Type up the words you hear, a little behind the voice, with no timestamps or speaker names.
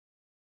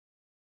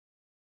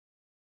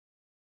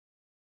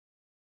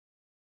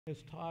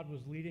as Todd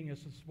was leading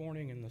us this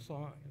morning in the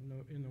song,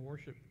 in the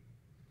worship,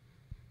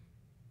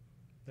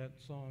 that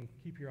song,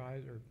 Keep Your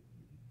Eyes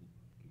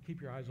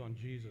on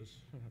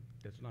Jesus.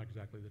 That's not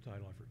exactly the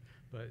title,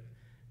 but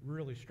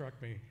really struck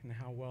me and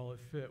how well it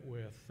fit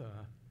with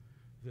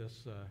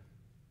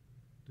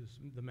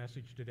the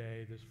message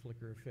today, this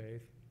flicker of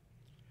faith.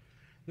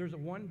 There's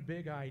one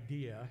big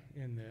idea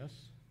in this,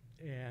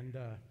 and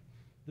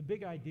the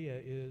big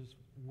idea is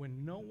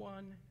when no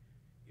one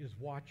is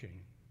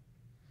watching,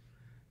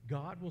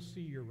 God will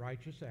see your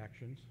righteous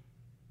actions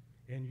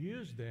and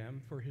use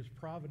them for his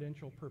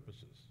providential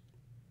purposes.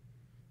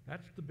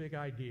 That's the big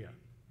idea.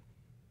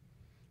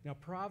 Now,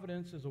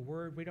 providence is a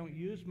word we don't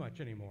use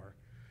much anymore.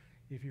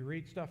 If you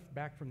read stuff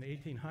back from the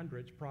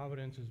 1800s,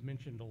 providence is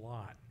mentioned a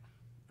lot.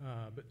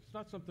 But it's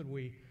not something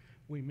we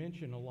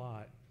mention a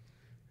lot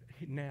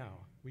now.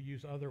 We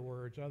use other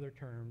words, other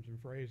terms and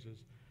phrases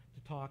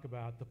to talk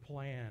about the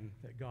plan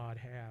that God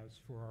has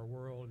for our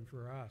world and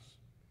for us.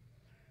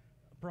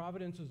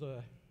 Providence is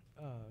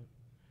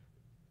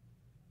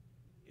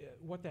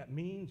what that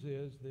means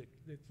is that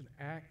it's an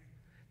act,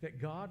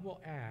 that God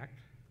will act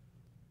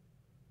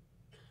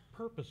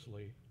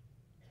purposely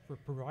for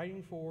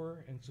providing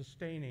for and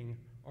sustaining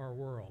our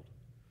world.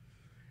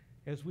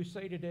 As we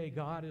say today,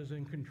 God is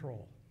in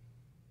control.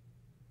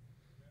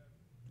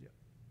 Yeah.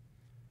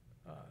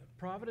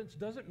 Providence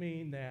doesn't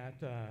mean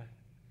that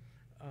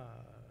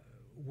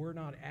we're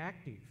not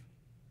active,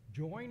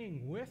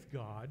 joining with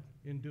God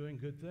in doing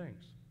good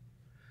things.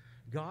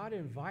 God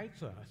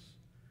invites us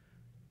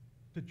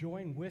to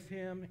join with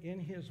him in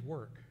his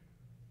work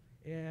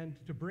and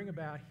to bring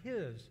about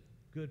his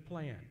good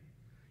plan.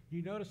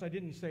 You notice I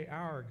didn't say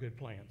our good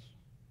plans.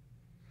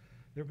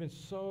 There have been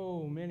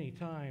so many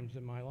times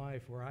in my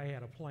life where I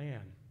had a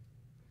plan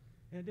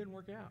and it didn't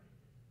work out.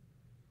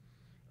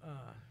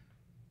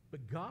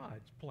 But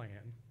God's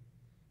plan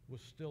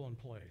was still in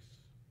place.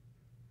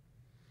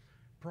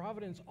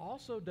 Providence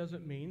also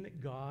doesn't mean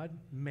that God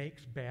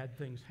makes bad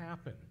things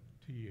happen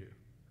to you.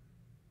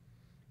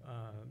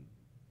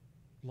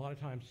 A lot of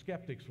times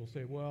skeptics will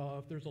say, well,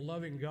 if there's a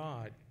loving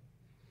God,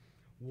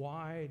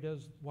 why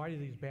do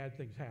these bad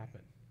things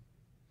happen?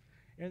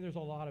 And there's a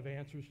lot of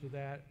answers to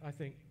that. I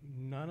think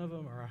none of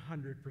them are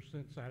 100%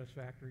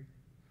 satisfactory,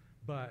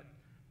 but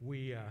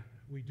we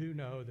do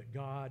know that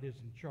God is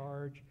in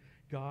charge.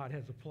 God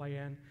has a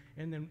plan.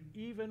 And then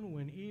even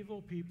when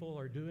evil people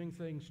are doing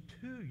things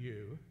to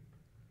you,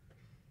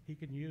 he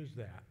can use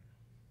that.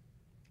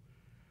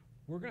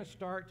 We're going to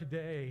start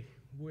today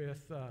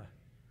with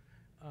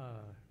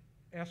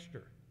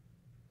Esther.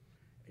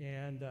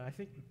 And I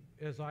think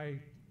as I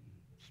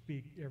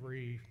speak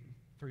every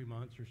 3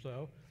 months or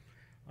so,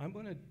 I'm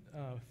going to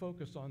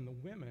focus on the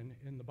women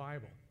in the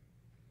Bible.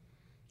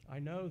 I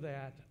know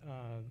that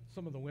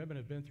some of the women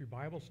have been through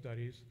Bible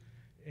studies,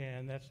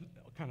 and that's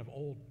kind of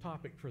old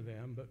topic for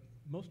them, but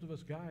most of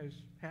us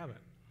guys haven't.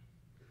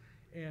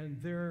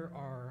 And there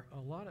are a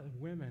lot of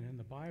women in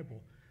the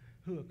Bible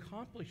who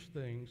accomplish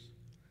things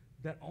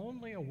that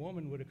only a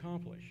woman would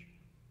accomplish.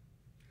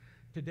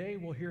 Today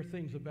we'll hear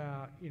things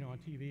about, on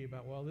TV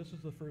about, well, this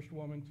is the first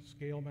woman to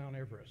scale Mount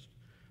Everest.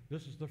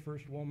 This is the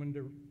first woman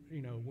to,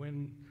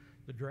 win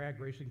the drag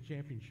racing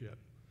championship.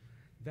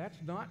 That's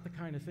not the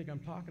kind of thing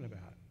I'm talking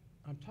about.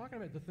 I'm talking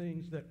about the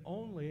things that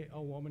only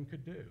a woman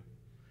could do.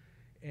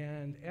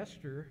 And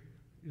Esther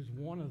is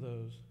one of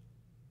those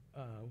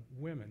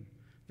women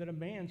that a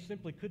man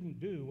simply couldn't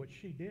do what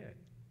she did.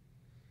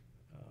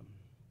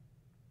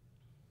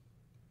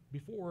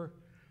 Before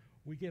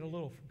we go a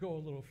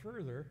little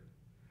further,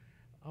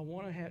 I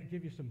want to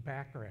give you some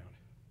background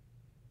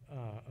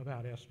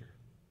about Esther.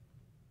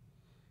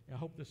 I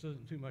hope this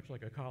isn't too much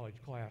like a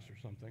college class or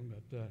something,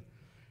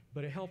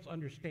 but it helps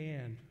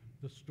understand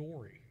the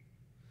story.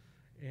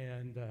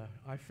 And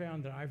I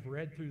found that I've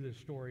read through this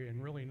story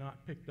and really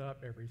not picked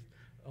up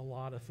a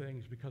lot of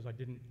things because I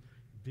didn't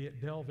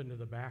delve into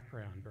the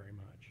background very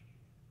much.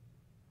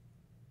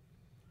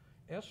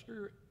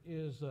 Esther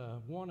is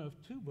one of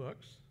two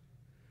books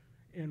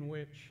in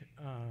which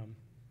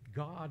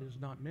God is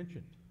not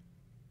mentioned.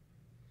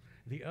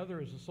 The other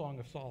is the Song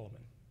of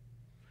Solomon.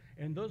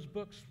 And those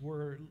books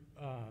were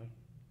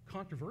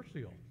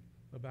controversial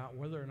about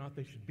whether or not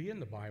they should be in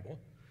the Bible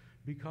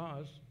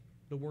because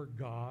the word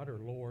God or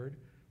Lord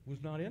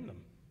was not in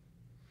them.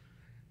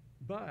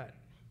 But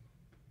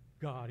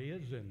God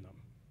is in them.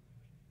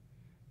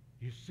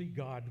 You see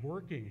God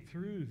working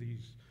through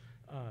these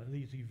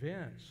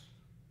events.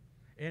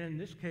 And in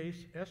this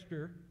case,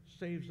 Esther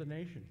saves the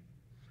nation,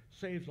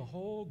 saves a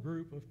whole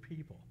group of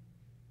people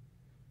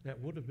that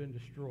would have been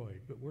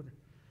destroyed. But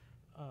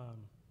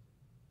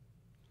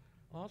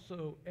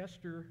also,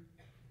 Esther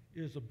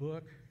is a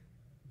book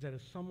that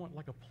is somewhat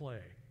like a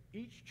play.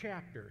 Each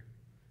chapter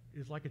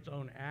is like its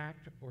own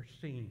act or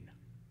scene.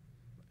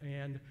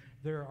 And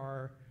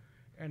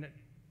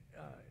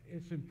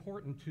it's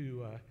important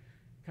to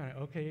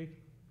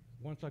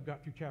once I've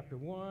got through chapter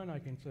 1, I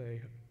can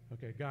say,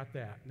 okay, got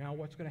that. Now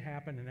what's going to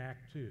happen in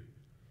Act 2?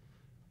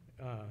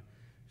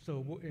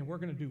 And we're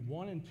going to do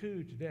 1 and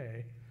 2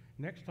 today.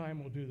 Next time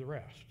we'll do the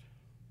rest.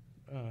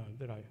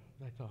 that I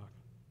talk.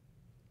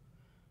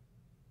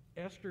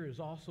 Esther is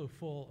also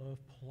full of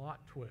plot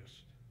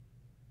twists.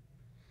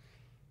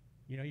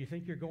 You know, you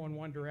think you're going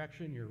one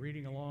direction, you're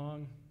reading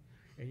along,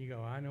 and you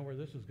go, I know where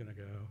this is going to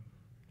go.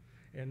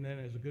 And then,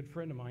 as a good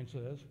friend of mine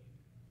says,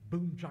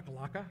 boom,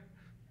 chakalaka,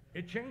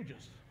 it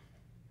changes.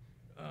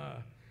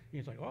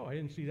 It's like, oh, I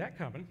didn't see that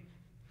coming.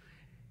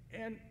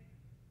 And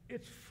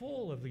it's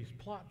full of these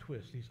plot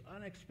twists, these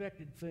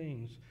unexpected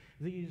things,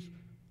 these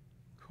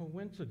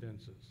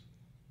coincidences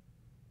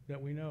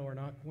that we know are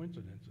not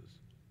coincidences.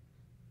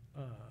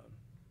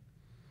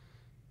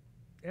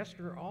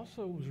 Esther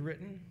also was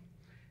written,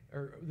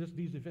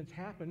 these events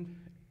happened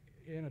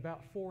in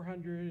about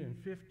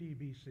 450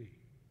 BC.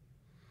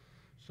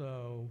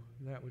 So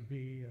that would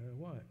be,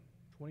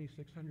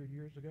 2,600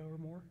 years ago or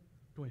more?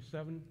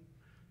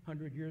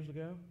 2,700 years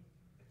ago?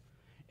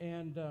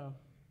 And the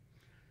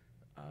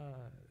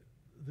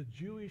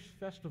Jewish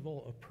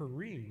festival of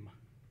Purim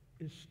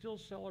is still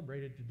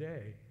celebrated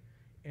today,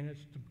 and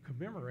it's to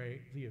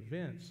commemorate the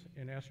events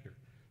in Esther.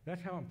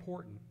 That's how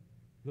important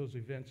those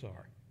events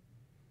are,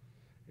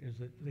 is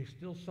that they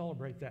still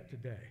celebrate that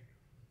today.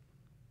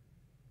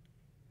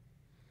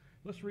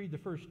 Let's read the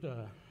first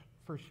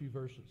few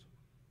verses.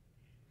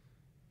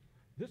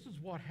 This is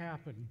what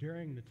happened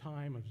during the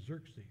time of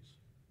Xerxes.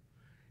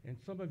 And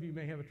some of you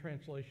may have a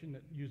translation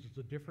that uses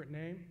a different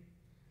name.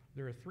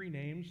 There are 3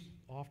 names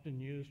often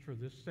used for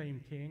this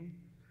same king.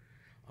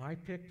 I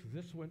picked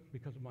this one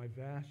because of my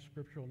vast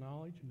scriptural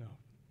knowledge. No,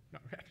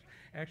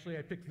 actually,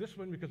 I picked this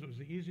one because it was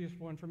the easiest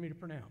one for me to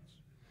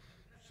pronounce.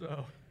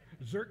 So,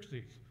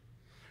 Xerxes.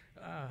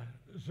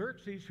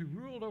 Xerxes, who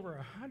ruled over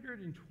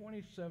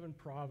 127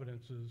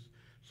 provinces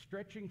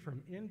stretching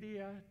from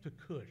India to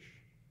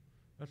Kush.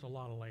 That's a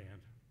lot of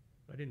land.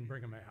 I didn't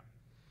bring a map.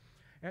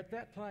 At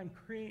that time,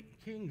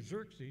 King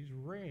Xerxes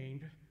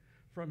reigned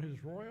from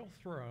his royal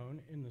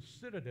throne in the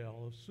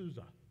citadel of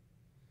Susa.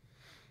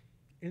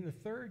 In the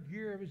 3rd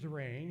year of his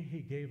reign, he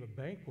gave a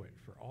banquet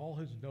for all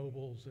his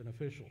nobles and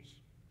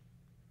officials.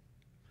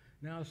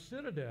 Now, a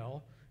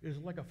citadel is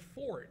like a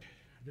fort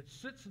that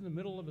sits in the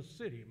middle of a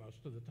city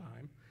most of the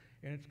time,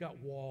 and it's got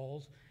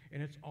walls,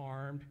 and it's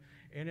armed,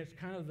 and it's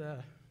kind of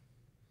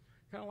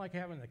like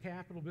having the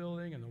Capitol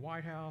building and the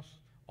White House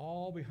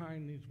all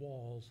behind these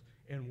walls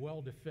and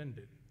well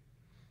defended.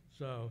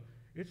 So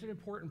it's an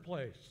important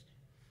place.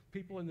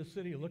 People in the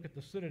city look at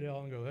the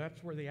citadel and go,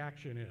 that's where the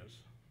action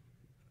is.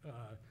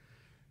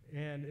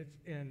 And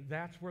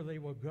that's where they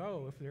will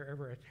go if they're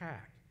ever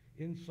attacked,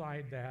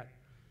 inside that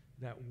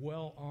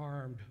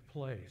well-armed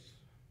place.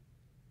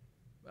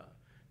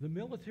 The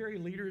military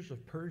leaders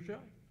of Persia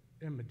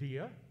and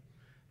Media,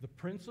 the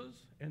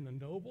princes and the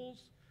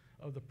nobles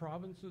of the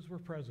provinces were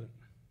present.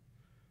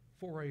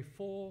 For a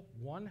full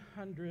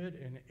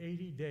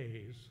 180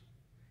 days,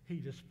 he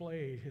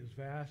displayed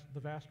the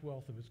vast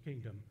wealth of his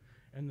kingdom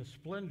and the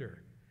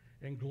splendor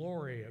and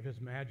glory of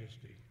his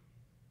majesty.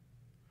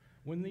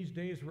 When these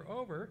days were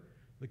over,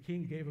 the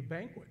king gave a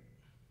banquet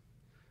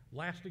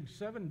lasting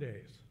 7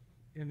 days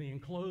in the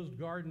enclosed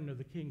garden of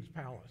the king's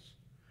palace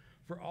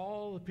for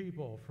all the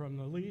people, from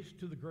the least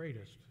to the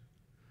greatest,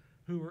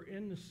 who were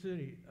in the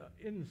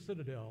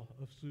citadel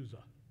of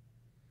Susa.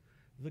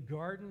 The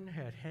garden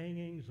had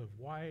hangings of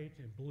white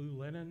and blue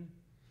linen,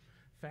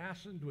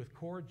 fastened with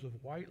cords of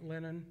white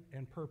linen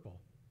and purple,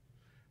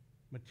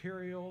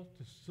 material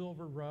to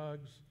silver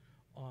rugs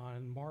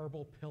on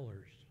marble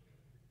pillars.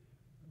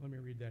 Let me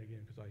read that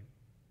again because I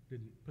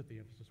didn't put the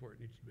emphasis where it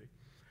needs to be.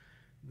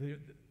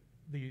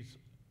 These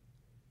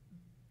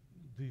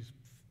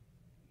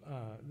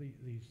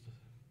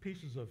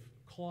pieces of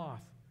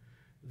cloth,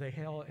 they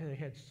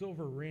had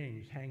silver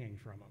rings hanging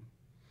from them,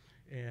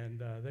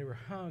 and they were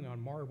hung on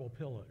marble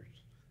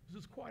pillars.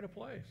 This is quite a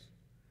place.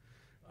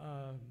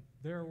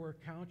 There were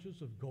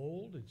couches of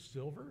gold and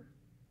silver.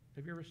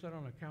 Have you ever sat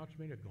on a couch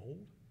made of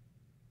gold?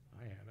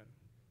 I haven't.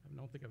 I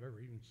don't think I've ever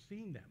even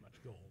seen that much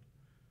gold.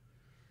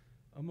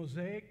 A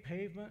mosaic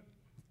pavement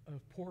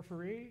of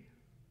porphyry,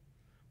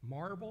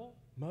 marble,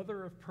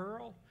 mother of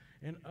pearl,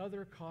 and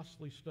other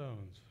costly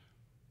stones.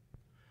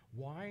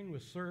 Wine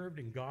was served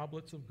in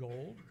goblets of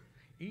gold.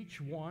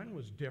 Each one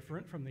was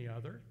different from the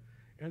other,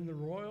 and the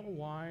royal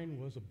wine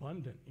was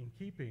abundant, in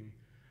keeping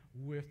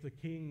with the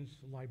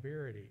king's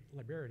liberality,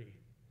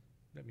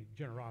 that means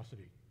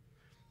generosity.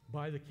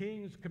 By the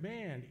king's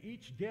command,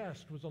 each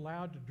guest was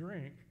allowed to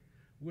drink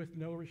with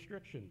no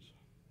restrictions.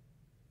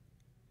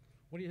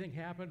 What do you think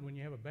happened when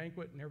you have a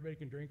banquet and everybody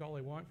can drink all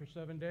they want for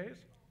 7 days?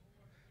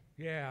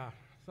 Yeah,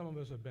 some of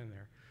us have been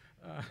there.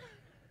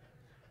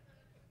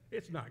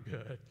 It's not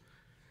good.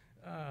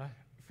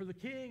 For the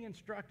king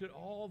instructed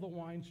all the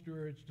wine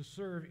stewards to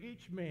serve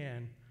each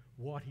man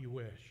what he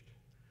wished.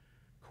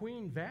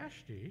 Queen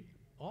Vashti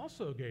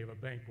also gave a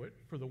banquet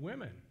for the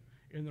women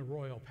in the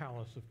royal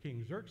palace of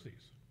King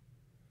Xerxes.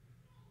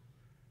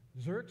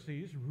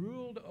 Xerxes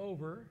ruled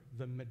over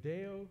the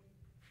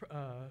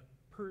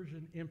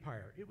Medo-Persian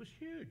Empire. It was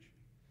huge.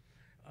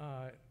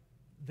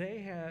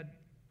 They had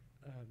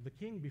the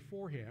king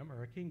before him,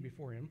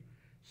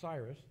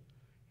 Cyrus,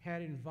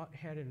 had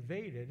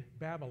invaded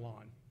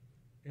Babylon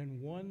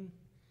and won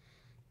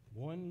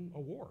a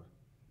war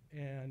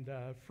and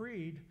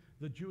freed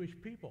the Jewish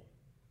people.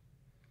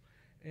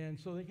 And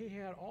so he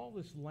had all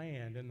this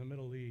land in the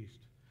Middle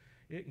East.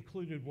 It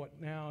included what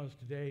now is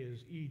today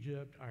is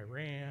Egypt,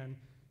 Iran,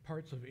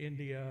 parts of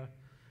India,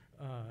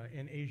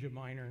 and Asia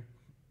Minor,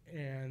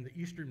 and the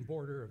eastern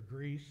border of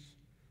Greece.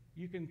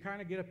 You can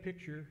kind of get a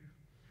picture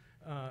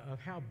of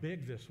how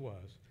big this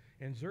was.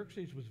 And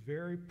Xerxes was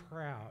very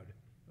proud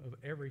of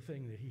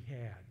everything that he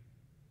had.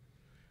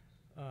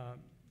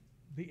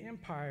 The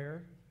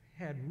empire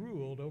had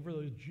ruled over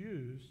the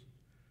Jews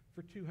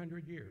for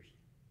 200 years.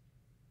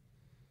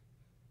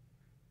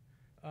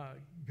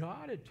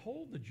 God had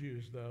told the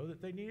Jews, though,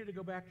 that they needed to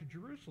go back to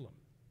Jerusalem,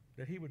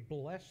 that he would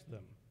bless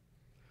them.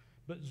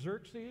 But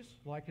Xerxes,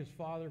 like his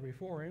father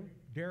before him,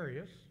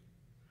 Darius,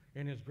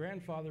 and his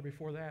grandfather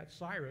before that,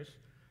 Cyrus,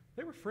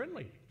 they were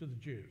friendly to the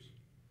Jews.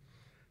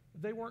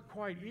 They weren't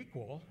quite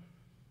equal,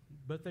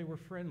 but they were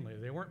friendly.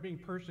 They weren't being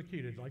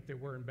persecuted like they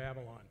were in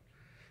Babylon.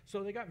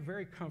 So they got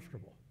very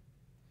comfortable.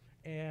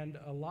 And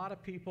a lot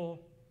of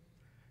people,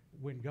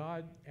 when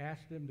God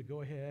asked them to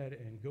go ahead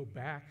and go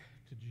back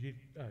to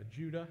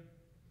Judah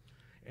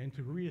and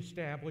to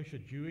reestablish a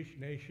Jewish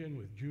nation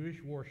with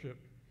Jewish worship,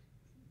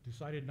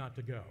 decided not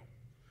to go.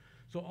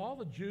 So all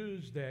the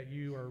Jews that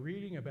you are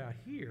reading about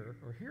here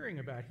or hearing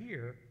about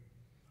here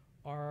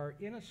are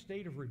in a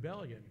state of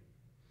rebellion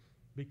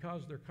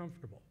because they're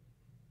comfortable.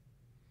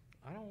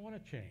 I don't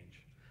want to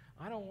change.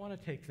 I don't want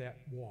to take that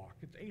walk.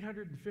 It's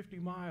 850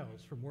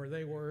 miles from where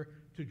they were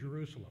to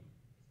Jerusalem.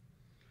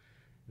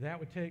 That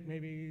would take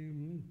maybe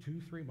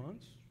 2-3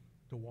 months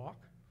to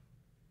walk.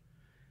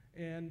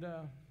 And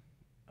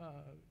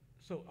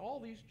so all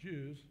these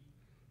Jews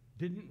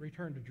didn't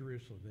return to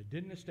Jerusalem. They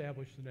didn't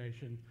establish the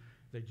nation.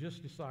 They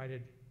just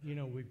decided, you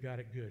know, we've got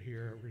it good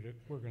here.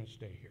 We're going to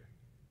stay here.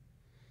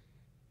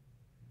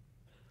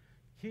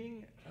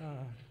 King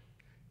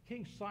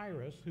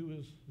Cyrus, who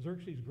was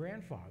Xerxes'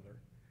 grandfather,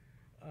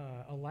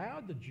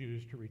 allowed the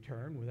Jews to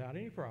return without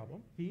any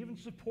problem. He even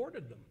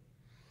supported them.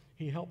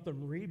 He helped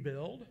them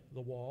rebuild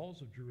the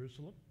walls of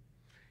Jerusalem.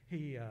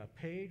 He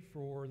paid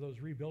for those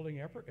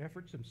rebuilding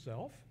efforts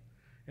himself.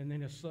 And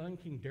then his son,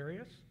 King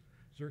Darius,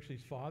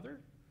 Xerxes'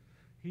 father,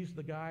 he's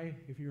the guy,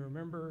 if you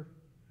remember,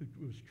 who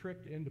was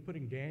tricked into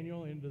putting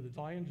Daniel into the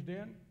lion's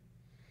den.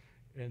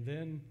 And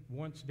then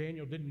once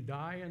Daniel didn't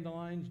die in the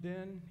lion's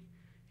den,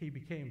 he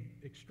became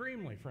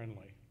extremely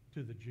friendly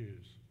to the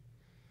Jews.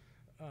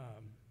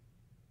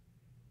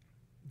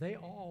 They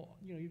all,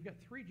 you know, you've got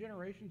 3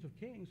 generations of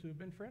kings who have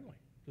been friendly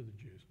to the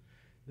Jews.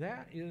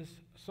 That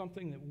is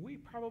something that we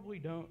probably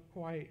don't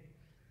quite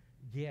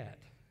get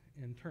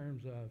in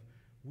terms of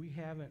we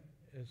haven't,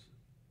 as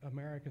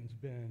Americans,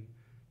 been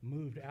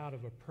moved out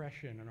of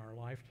oppression in our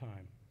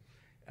lifetime,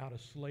 out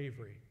of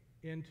slavery,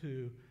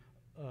 into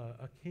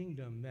a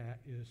kingdom that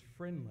is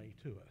friendly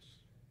to us.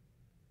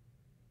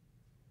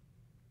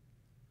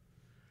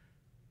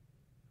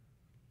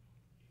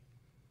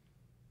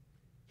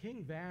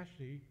 Queen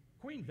Vashti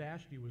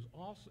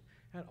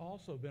had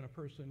also been a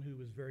person who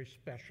was very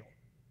special.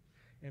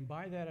 And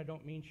by that, I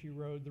don't mean she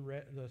rode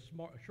the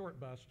short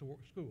bus to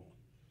school.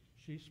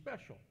 She's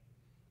special.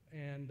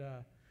 And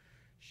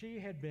she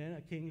had been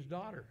a king's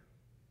daughter.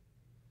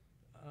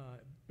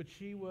 But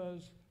she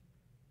was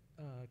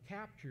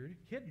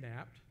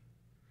kidnapped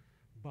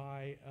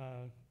by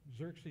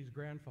Xerxes'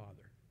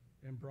 grandfather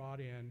and brought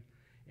in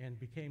and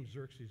became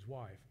Xerxes'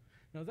 wife.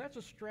 Now, that's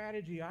a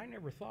strategy I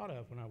never thought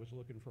of when I was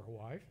looking for a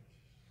wife,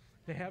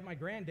 to have my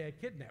granddad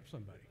kidnap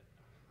somebody.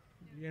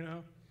 You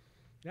know,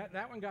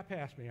 that one got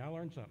past me. I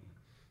learned something,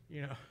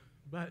 you know.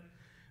 But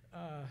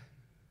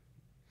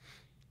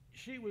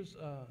she was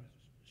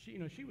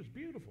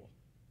beautiful.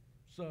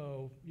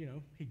 So, you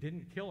know, he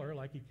didn't kill her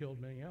like he killed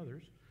many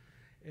others.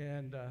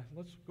 And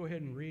let's go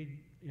ahead and read,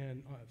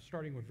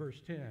 starting with verse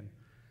 10.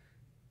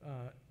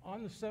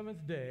 On the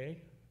 7th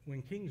day,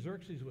 when King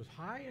Xerxes was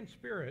high in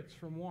spirits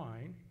from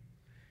wine,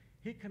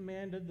 he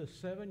commanded the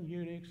 7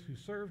 eunuchs who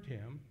served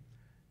him,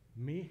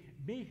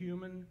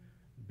 Mehuman,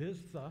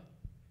 Biztha,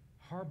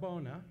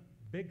 Harbona,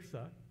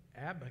 Bigtha,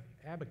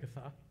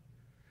 Abagtha,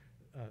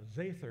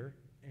 Zather,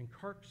 and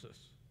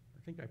Carxus.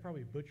 I think I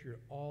probably butchered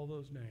all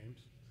those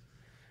names.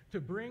 To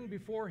bring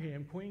before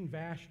him Queen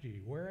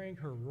Vashti, wearing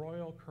her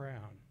royal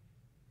crown,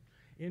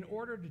 in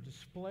order to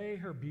display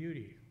her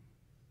beauty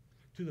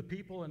to the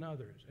people and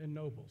others and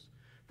nobles.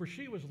 For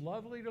she was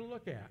lovely to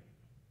look at.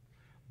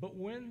 But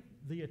when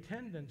the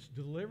attendants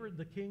delivered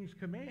the king's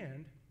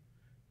command,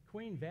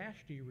 Queen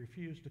Vashti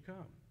refused to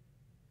come.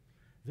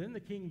 Then the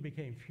king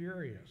became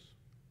furious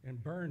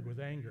and burned with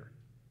anger.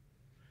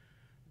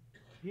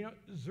 You know,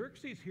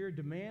 Xerxes here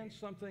demands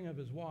something of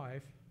his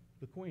wife,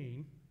 the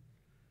queen,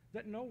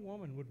 that no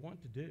woman would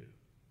want to do,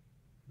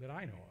 that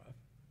I know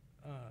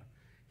of.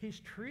 He's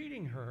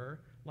treating her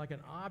like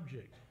an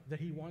object that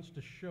he wants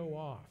to show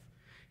off.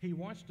 He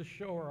wants to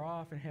show her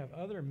off and have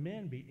other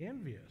men be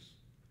envious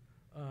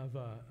of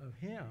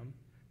him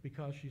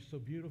because she's so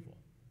beautiful.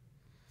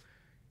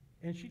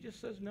 And she just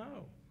says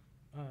no.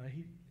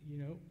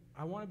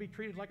 I want to be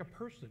treated like a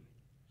person.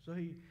 So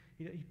he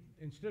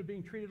instead of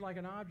being treated like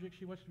an object,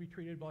 she wants to be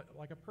treated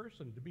like a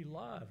person, to be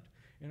loved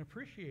and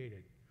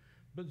appreciated.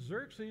 But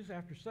Xerxes,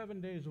 after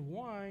 7 days of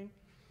wine,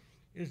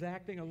 is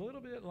acting a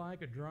little bit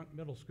like a drunk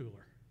middle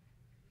schooler.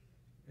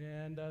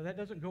 And that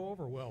doesn't go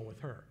over well with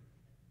her.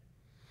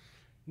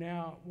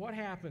 Now, what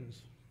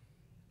happens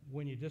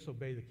when you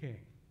disobey the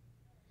king?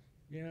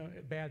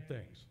 Bad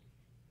things.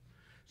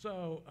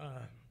 So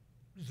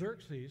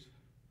Xerxes,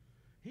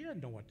 he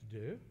doesn't know what to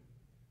do.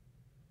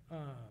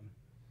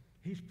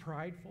 He's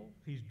prideful,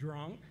 he's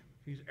drunk,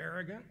 he's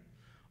arrogant,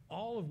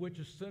 all of which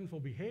is sinful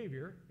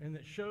behavior, and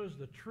that shows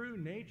the true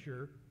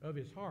nature of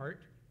his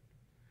heart.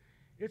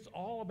 It's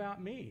all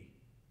about me,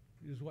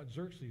 is what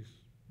Xerxes'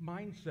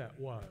 mindset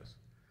was.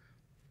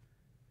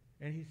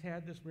 And he's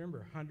had this, remember,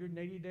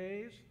 180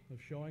 days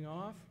of showing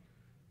off,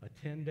 a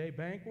 10-day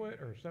banquet,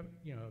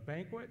 a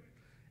banquet,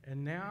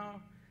 and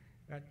now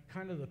at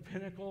kind of the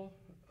pinnacle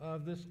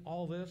of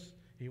all this,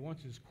 he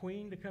wants his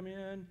queen to come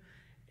in,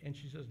 and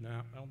she says, "No,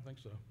 I don't think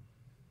so."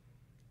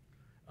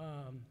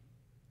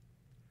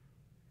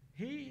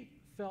 He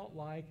felt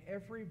like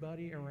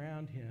everybody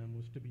around him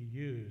was to be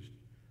used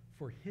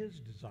for his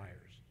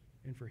desires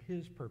and for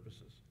his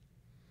purposes.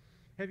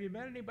 Have you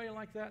met anybody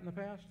like that in the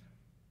past?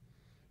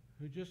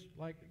 Who just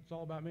like, it's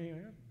all about me?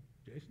 Yeah,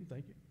 Jason,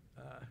 thank you.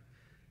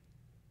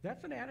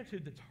 That's an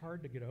attitude that's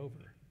hard to get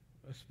over,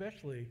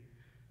 especially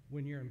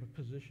when you're in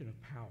a position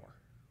of power.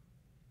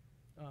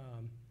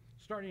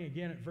 Starting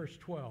again at verse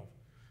 12.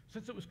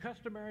 Since it was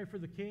customary for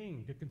the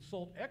king to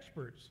consult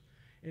experts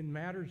in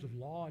matters of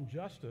law and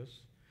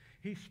justice,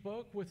 he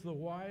spoke with the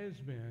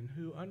wise men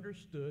who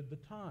understood the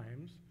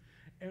times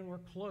and were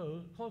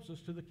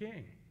closest to the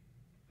king.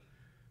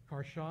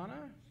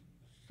 Karshana,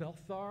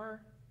 Selthar,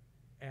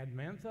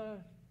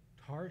 Admantha,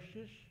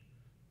 Tarshish,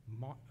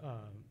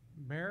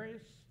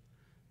 Maris,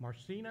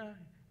 Marcina,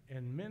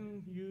 and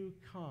Minyu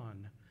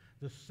Khan,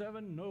 the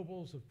 7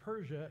 nobles of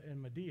Persia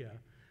and Media,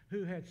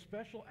 who had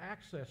special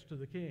access to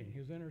the king,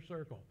 his inner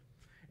circle,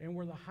 and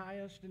were the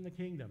highest in the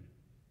kingdom.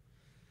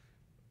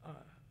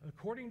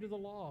 According to the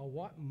law,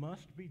 what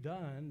must be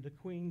done to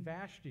Queen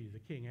Vashti, the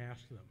king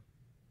asked them.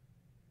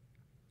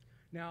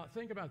 Now,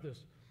 think about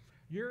this.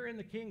 You're in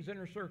the king's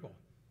inner circle.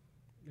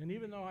 And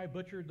even though I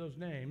butchered those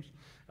names,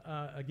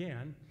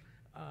 again,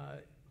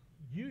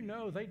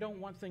 they don't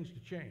want things to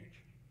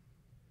change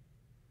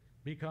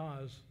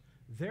because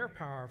they're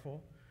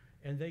powerful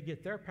and they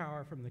get their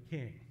power from the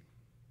king.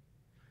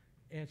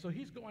 And so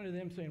he's going to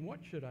them saying,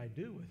 "What should I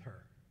do with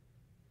her?"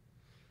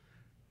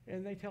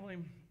 And they tell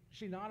him,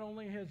 she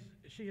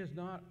has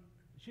not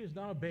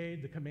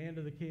obeyed the command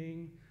of the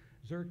king,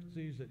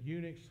 Xerxes, that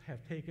eunuchs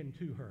have taken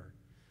to her.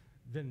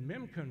 Then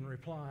Memnon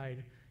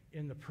replied,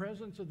 "In the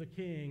presence of the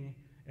king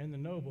and the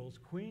nobles,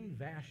 Queen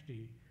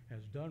Vashti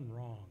has done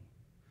wrong,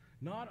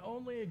 not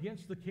only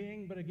against the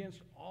king, but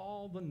against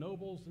all the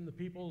nobles and the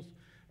peoples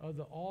of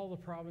all the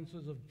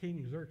provinces of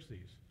King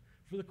Xerxes.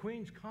 For the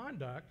queen's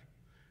conduct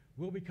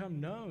will become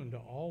known to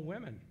all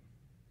women.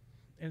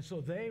 And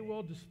so they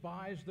will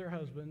despise their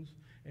husbands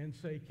and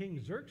say,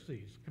 'King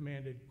Xerxes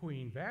commanded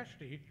Queen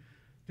Vashti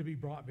to be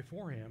brought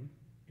before him,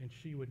 and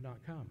she would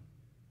not come.'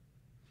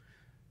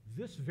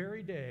 This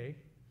very day,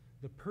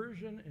 the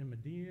Persian and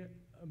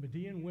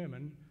Median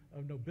women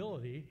of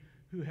nobility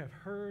who have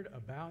heard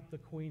about the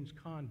queen's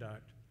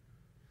conduct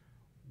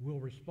will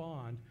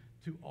respond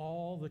to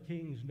all the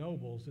king's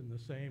nobles in the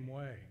same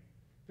way.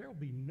 There will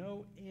be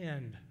no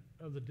end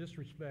of the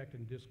disrespect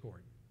and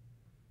discord.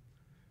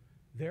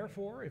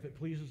 Therefore, if it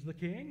pleases the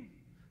king,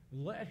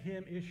 let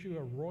him issue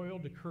a royal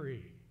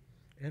decree,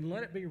 and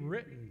let it be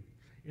written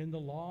in the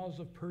laws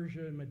of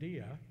Persia and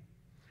Media,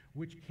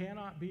 which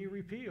cannot be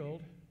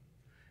repealed,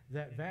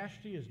 that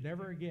Vashti is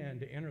never again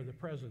to enter the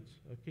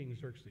presence of King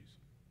Xerxes.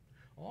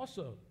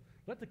 Also,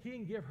 let the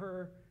king give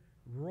her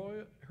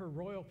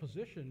royal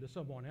position to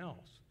someone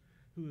else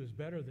who is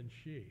better than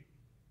she.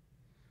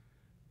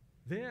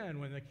 Then,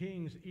 when the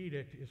king's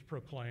edict is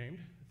proclaimed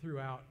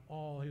throughout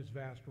all his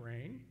vast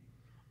reign,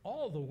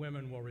 all the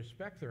women will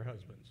respect their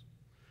husbands,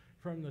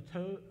 from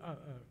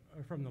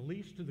the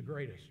least to the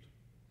greatest.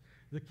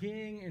 The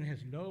king and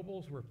his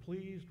nobles were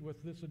pleased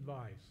with this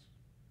advice.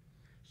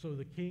 So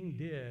the king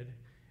did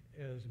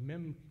as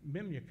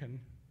Memnon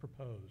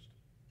proposed.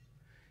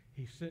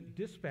 He sent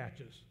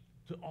dispatches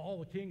to all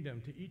the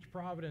kingdom, to each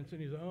province in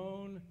his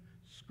own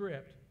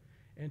script,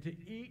 and to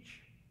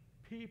each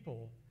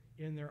people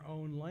in their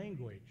own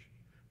language,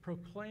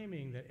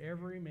 proclaiming that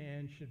every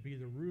man should be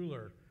the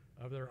ruler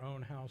of their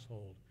own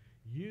household,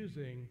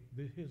 using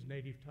his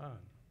native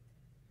tongue.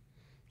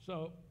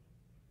 So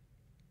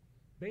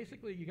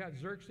basically, you got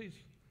Xerxes,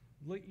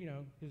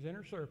 his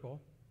inner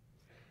circle,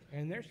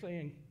 and they're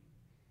saying,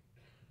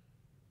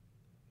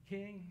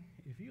 "King,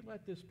 if you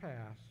let this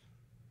pass,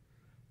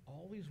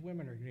 all these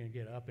women are going to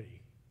get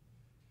uppity.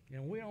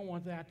 And we don't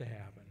want that to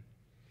happen,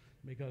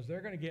 because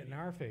they're going to get in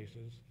our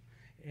faces,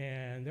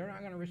 and they're not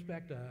going to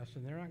respect us,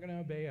 and they're not going to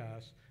obey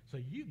us. So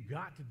you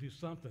got to do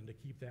something to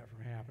keep that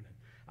from happening."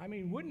 I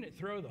mean, wouldn't it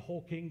throw the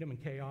whole kingdom in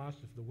chaos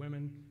if the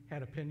women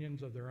had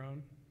opinions of their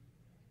own?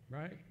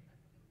 Right?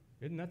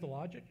 Isn't that the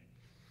logic?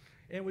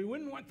 And we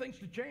wouldn't want things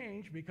to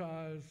change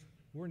because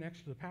we're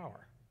next to the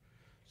power.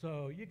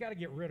 So you got to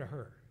get rid of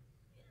her.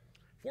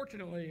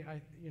 Fortunately,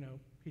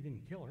 he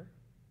didn't kill her.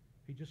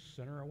 He just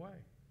sent her away.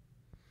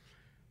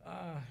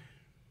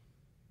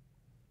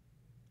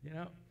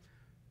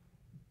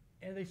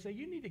 And they say,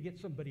 you need to get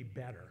somebody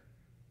better.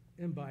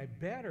 And by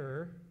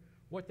better,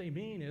 what they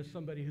mean is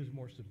somebody who's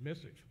more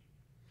submissive.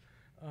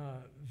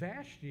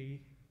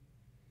 Vashti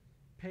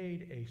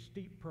paid a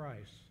steep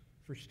price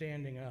for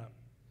standing up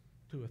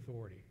to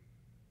authority.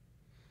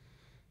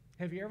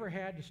 Have you ever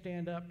had to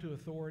stand up to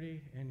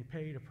authority and you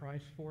paid a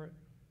price for it?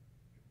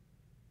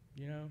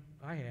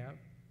 I have.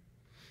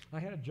 I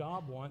had a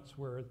job once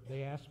where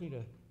they asked me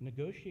to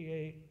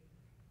negotiate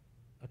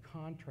a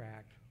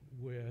contract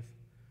with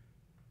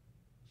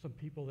some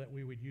people that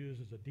we would use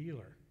as a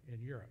dealer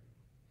in Europe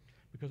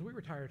because we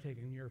were tired of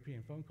taking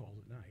European phone calls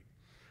at night.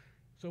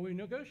 So we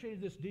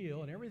negotiated this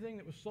deal, and everything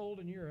that was sold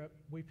in Europe,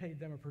 we paid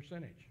them a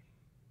percentage.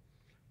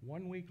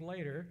 1 week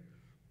later,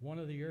 one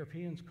of the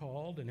Europeans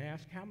called and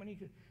asked, how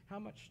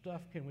much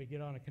stuff can we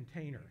get on a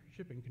container,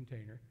 shipping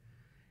container?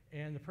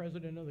 And the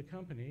president of the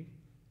company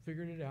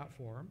figured it out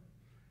for him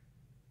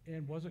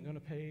and wasn't going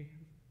to pay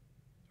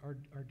our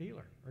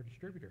dealer, our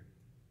distributor.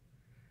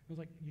 I was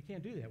like, you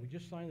can't do that. We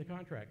just signed the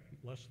contract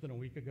less than a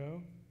week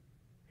ago.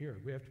 Here,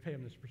 we have to pay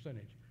them this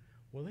percentage.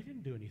 Well, they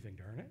didn't do anything,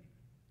 darn it.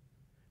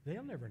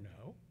 They'll never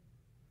know.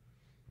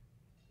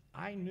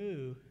 I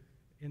knew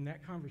in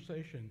that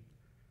conversation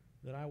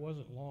that I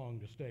wasn't long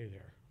to stay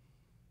there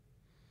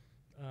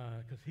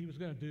because he was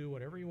going to do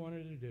whatever he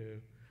wanted to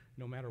do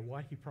no matter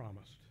what he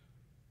promised.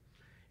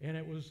 And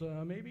it was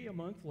maybe a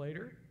month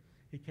later,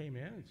 he came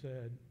in and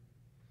said,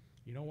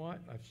 you know what,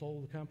 I've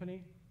sold the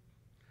company.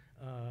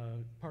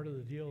 Part of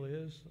the deal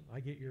is I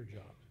get your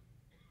job,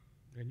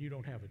 and you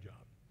don't have a job.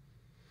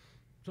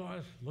 So I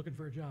was looking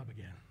for a job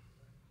again.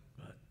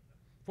 But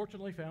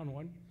fortunately found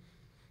one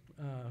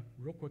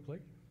real quickly.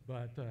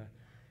 But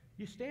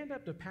you stand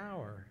up to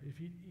power,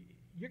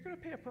 you're going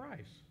to pay a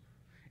price.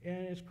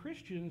 And as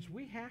Christians,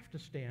 we have to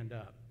stand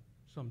up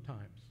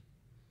sometimes.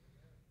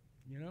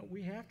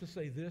 We have to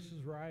say this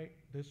is right,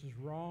 this is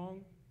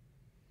wrong.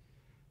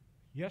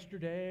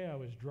 Yesterday, I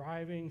was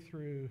driving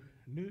through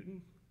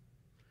Newton,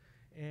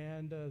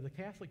 and the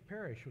Catholic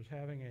parish was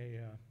having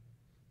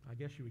I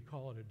guess you would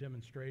call it a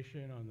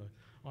demonstration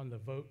on the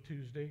Vote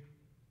Tuesday.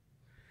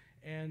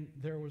 And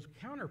there was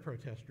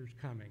counter-protesters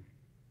coming,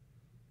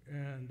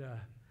 and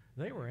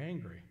they were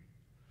angry.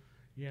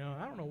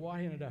 I don't know what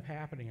ended up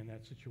happening in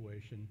that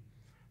situation,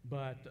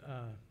 but,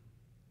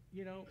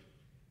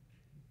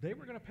 they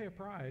were going to pay a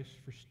price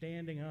for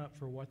standing up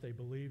for what they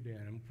believed in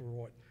and for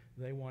what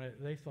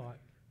they thought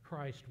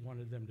Christ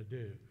wanted them to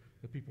do,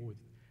 the people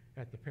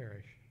at the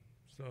parish.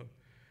 So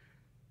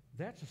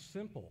that's a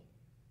simple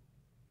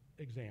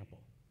example.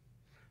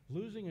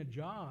 Losing a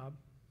job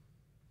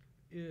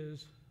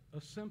is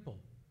a simple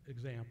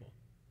example.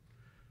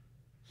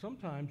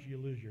 Sometimes you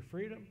lose your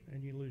freedom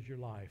and you lose your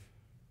life.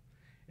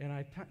 And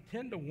I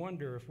tend to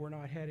wonder if we're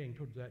not heading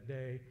towards that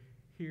day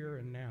here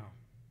and now,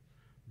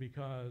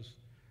 because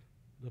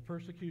the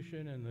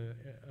persecution and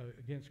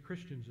against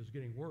Christians is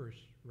getting worse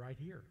right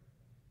here,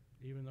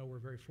 even though we're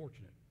very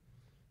fortunate.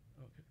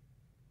 Okay.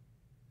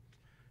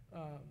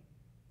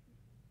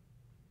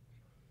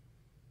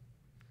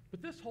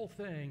 But this whole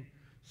thing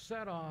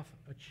set off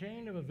a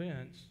chain of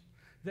events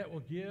that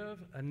will give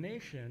a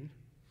nation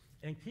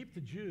and keep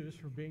the Jews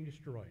from being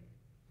destroyed.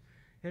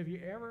 Have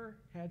you ever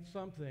had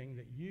something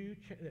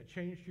that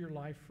changed your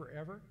life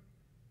forever?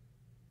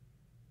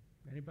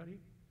 Anybody?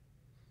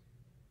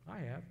 I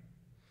have.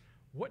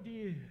 What do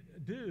you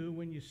do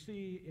when you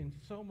see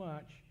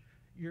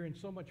you're in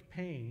so much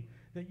pain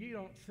that you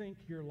don't think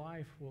your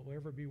life will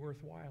ever be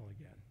worthwhile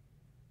again?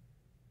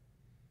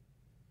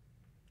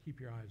 Keep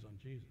your eyes on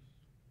Jesus.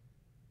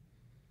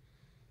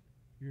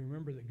 You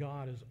remember that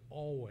God is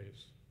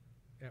always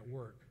at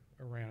work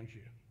around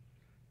you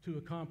to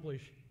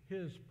accomplish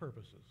His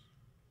purposes.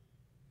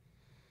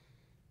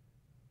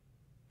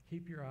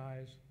 Keep your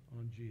eyes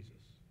on Jesus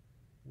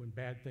when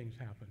bad things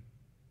happen.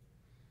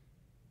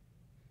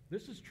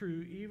 This is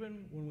true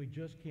even when we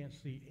just can't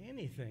see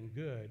anything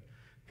good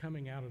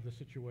coming out of the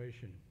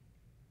situation.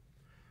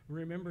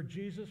 Remember,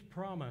 Jesus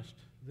promised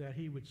that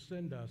He would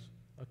send us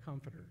a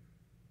comforter,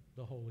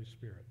 the Holy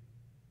Spirit.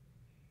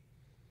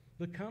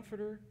 The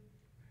comforter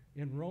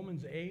in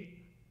Romans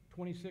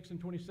 8:26 and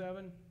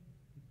 27,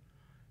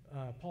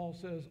 Paul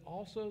says,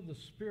 also the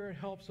Spirit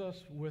helps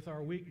us with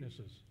our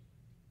weakness.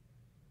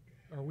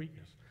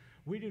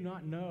 We do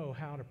not know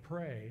how to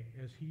pray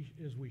as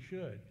we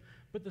should,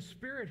 but the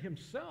Spirit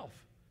Himself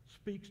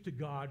speaks to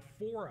God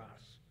for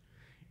us,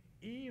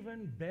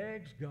 even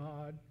begs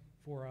God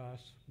for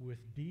us with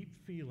deep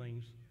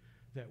feelings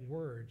that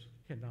words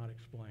cannot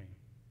explain.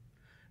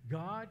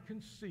 God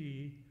can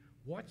see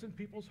what's in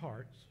people's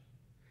hearts,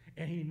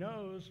 and He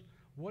knows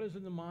what is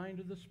in the mind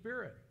of the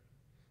Spirit,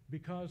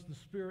 because the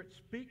Spirit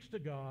speaks to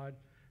God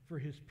for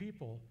his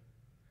people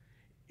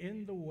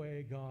in the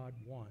way God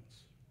wants.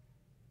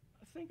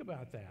 Think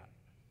about that.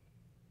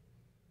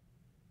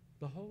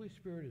 The Holy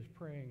Spirit is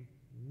praying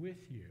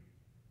with you,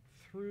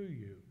 through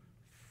you,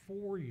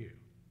 for you.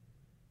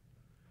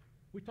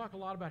 We talk a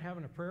lot about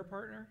having a prayer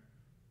partner.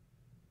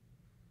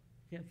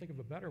 Can't think of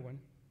a better one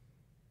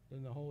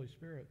than the Holy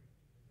Spirit.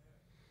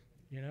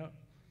 You know,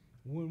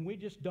 when we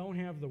just don't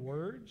have the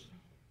words,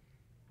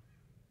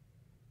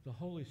 the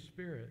Holy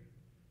Spirit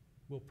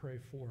will pray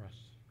for us.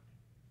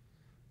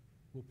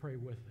 Will pray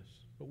with us.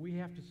 But we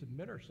have to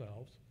submit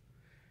ourselves,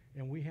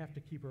 and we have to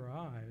keep our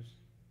eyes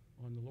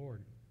on the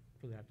Lord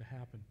for that to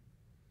happen.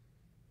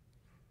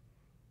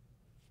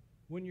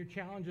 When your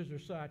challenges are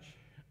such,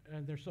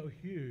 and they're so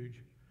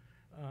huge,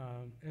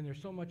 and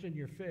there's so much in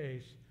your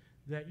face,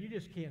 that you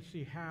just can't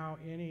see how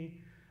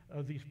any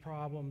of these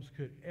problems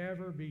could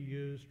ever be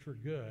used for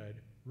good,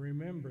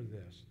 remember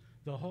this.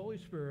 The Holy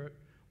Spirit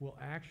will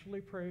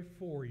actually pray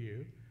for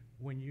you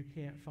when you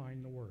can't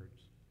find the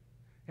words.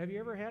 Have you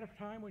ever had a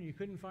time when you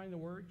couldn't find the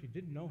words? You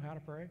didn't know how to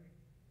pray?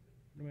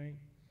 I mean,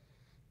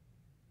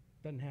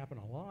 doesn't happen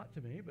a lot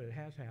to me, but it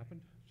has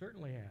happened.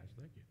 Certainly has.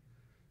 Thank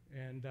you.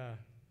 And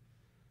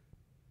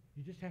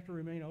you just have to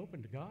remain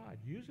open to God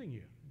using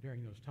you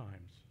during those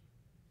times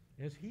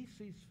as he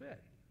sees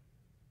fit.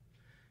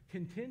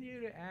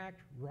 Continue to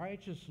act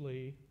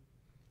righteously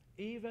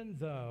even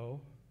though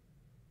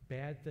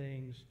bad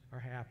things are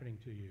happening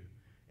to you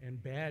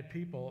and bad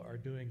people are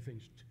doing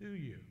things to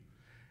you.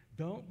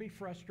 Don't be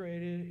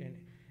frustrated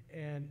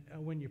and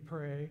when you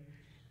pray,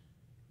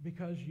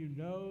 because you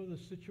know the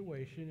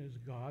situation is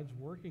God's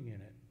working in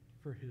it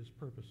for his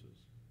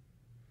purposes.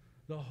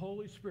 The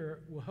Holy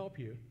Spirit will help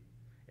you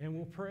and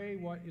will pray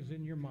what is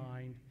in your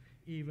mind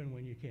even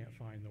when you can't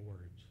find the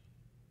words.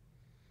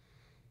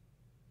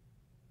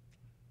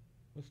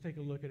 Let's take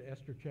a look at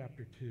Esther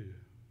chapter 2.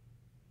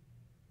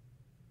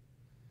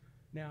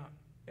 Now,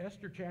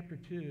 Esther chapter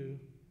 2,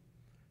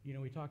 you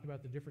know, we talked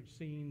about the different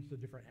scenes, the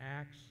different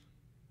acts.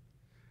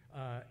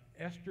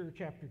 Esther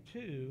chapter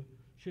 2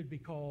 should be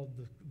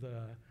called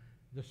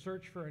the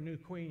search for a new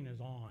queen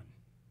is on.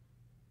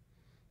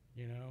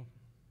 You know?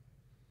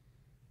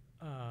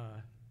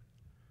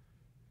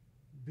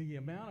 The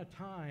amount of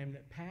time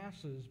that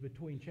passes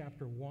between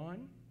chapter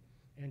 1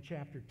 and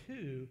chapter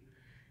 2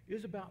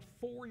 is about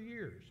 4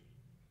 years.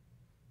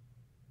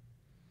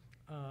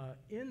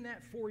 In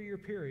that 4-year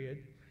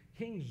period,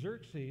 King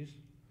Xerxes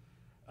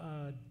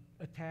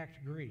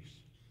attacked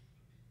Greece.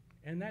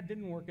 And that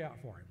didn't work out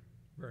for him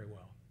very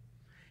well.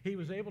 He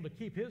was able to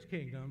keep his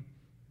kingdom,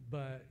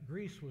 but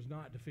Greece was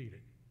not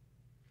defeated.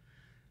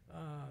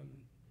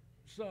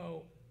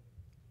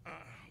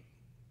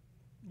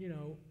 You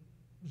know,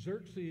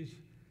 Xerxes,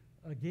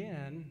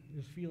 again,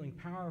 is feeling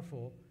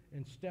powerful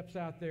and steps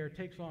out there,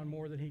 takes on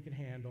more than he can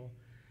handle,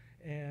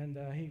 and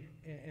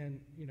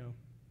you know,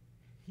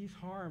 he's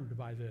harmed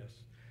by this.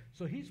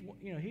 So he's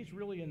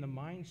really in the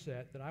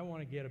mindset that I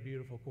want to get a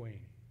beautiful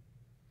queen.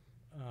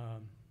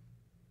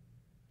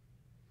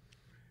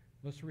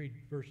 Let's read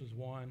verses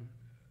 1,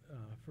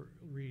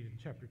 read in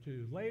chapter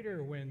 2.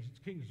 Later, when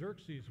King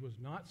Xerxes was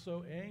not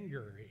so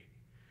angry,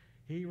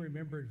 he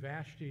remembered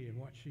Vashti and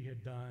what she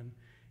had done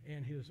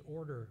and his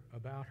order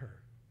about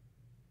her.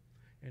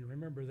 And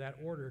remember, that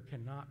order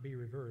cannot be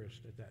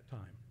reversed at that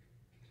time.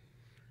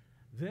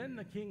 Then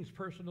the king's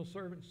personal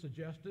servant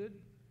suggested,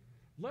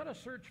 let a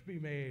search be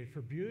made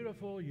for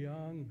beautiful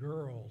young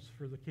girls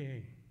for the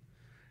king.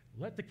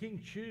 Let the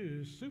king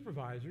choose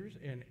supervisors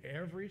in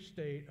every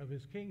state of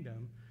his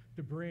kingdom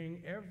to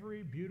bring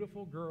every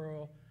beautiful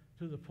girl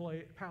to the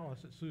palace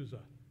at Susa.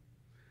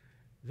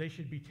 They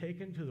should be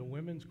taken to the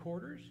women's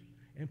quarters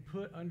and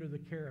put under the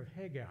care of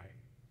Haggai,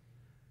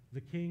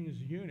 the king's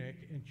eunuch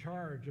in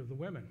charge of the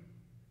women.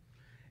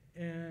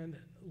 And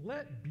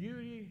let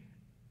beauty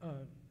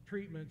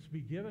treatments be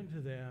given to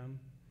them.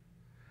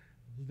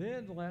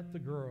 Then let the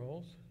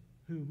girls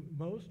who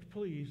most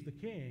please the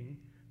king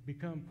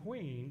become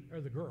queen,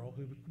 or the girl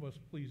who most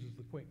pleases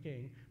the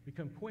king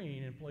become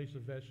queen in place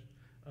of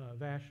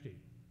Vashti.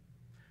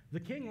 The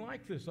king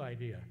liked this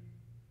idea.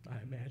 I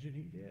imagine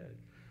he did.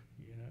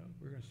 You know,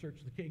 we're going to search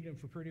the kingdom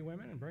for pretty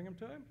women and bring them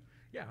to him?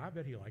 Yeah, I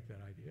bet he liked that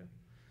idea.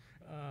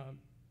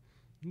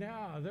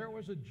 Now, there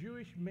was a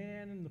Jewish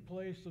man in the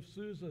place of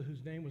Susa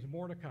whose name was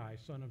Mordecai,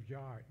 son of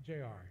Jair.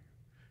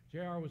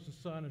 Jair was the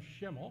son of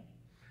Shemel,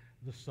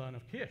 the son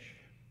of Kish.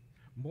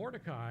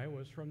 Mordecai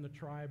was from the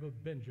tribe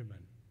of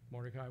Benjamin.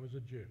 Mordecai was a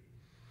Jew,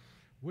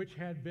 which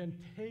had been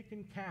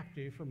taken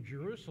captive from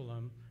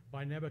Jerusalem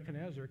by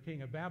Nebuchadnezzar,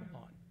 king of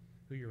Babylon,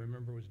 who you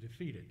remember was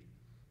defeated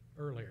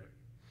earlier.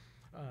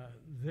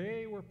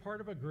 They were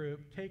part of a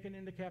group taken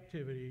into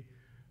captivity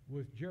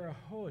with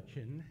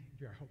Jehoiachin,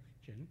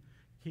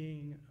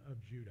 king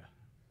of Judah.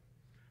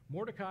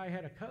 Mordecai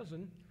had a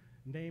cousin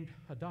named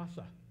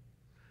Hadassah,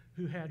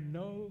 who had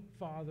no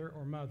father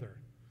or mother.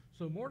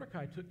 So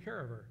Mordecai took care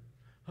of her.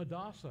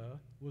 Hadassah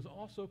was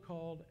also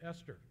called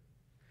Esther,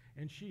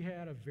 and she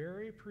had a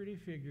very pretty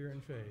figure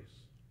and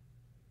face.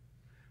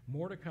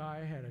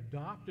 Mordecai had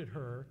adopted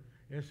her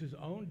as his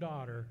own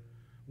daughter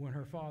when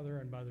her father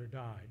and mother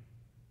died.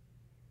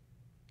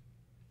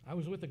 I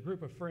was with a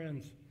group of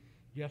friends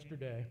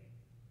yesterday,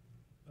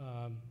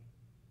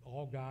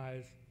 all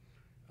guys,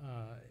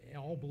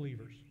 all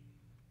believers.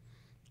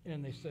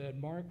 And they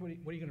said, Mark, what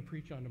are you going to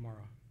preach on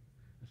tomorrow?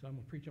 I said, I'm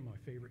going to preach on my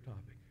favorite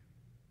topic,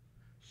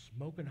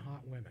 smoking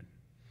hot women.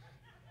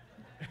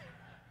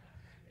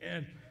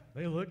 And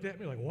they looked at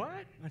me like,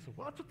 what? I said,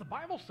 well, that's what the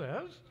Bible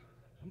says.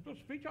 I'm supposed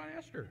to preach on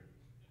Esther.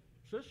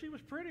 It says she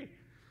was pretty.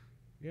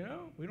 You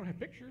know, we don't have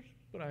pictures,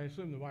 but I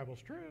assume the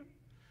Bible's true.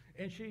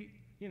 And she,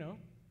 you know,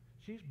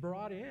 she's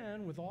brought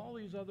in with all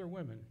these other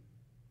women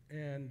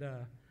and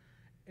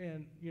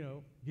you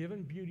know,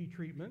 given beauty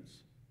treatments.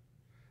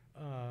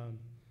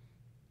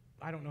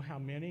 I don't know how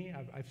many.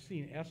 I've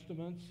seen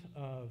estimates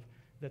of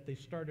that they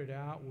started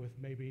out with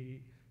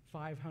maybe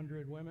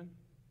 500 women,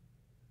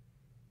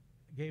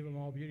 gave them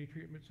all beauty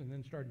treatments, and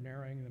then started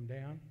narrowing them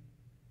down.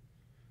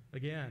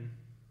 Again,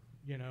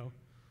 you know,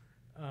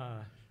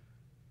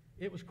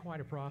 it was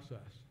quite a process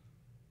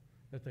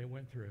that they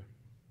went through.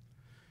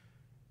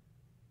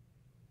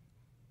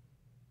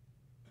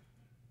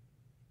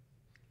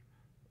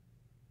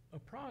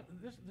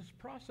 This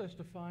process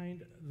to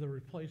find the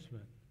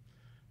replacement.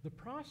 The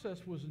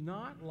process was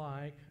not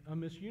like a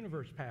Miss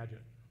Universe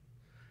pageant.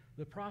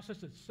 The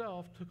process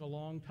itself took a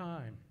long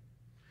time.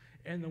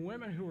 And the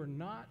women who were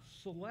not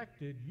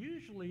selected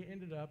usually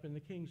ended up in the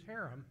king's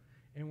harem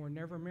and were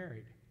never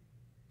married.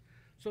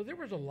 So there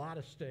was a lot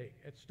at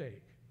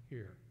stake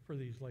here for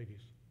these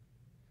ladies.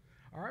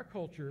 Our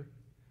culture,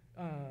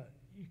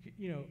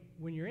 you know,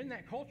 when you're in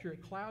that culture,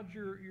 it clouds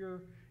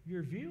your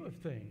view of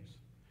things.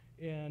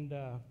 And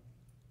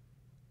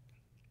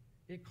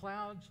it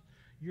clouds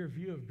your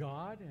view of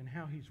God and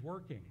how he's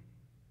working.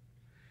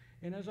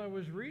 And as I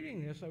was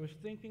reading this, I was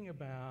thinking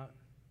about,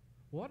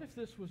 what if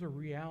this was a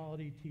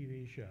reality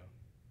TV show?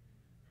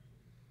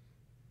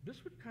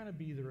 This would kind of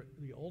be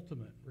the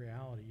ultimate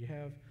reality. You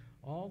have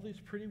all these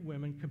pretty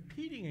women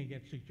competing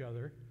against each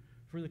other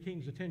for the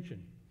king's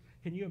attention.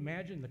 Can you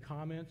imagine the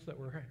comments that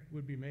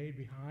would be made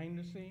behind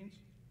the scenes?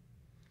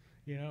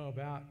 You know,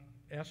 about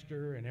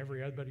Esther and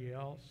everybody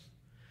else.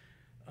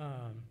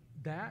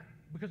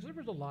 Because there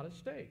was a lot at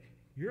stake.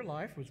 Your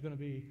life was going to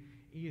be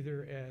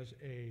either as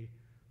a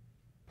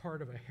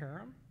part of a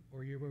harem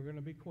or you were going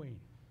to be queen.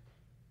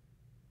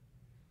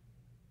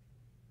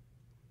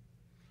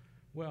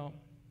 Well,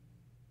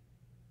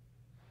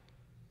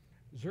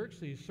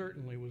 Xerxes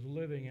certainly was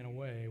living in a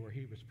way where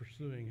he was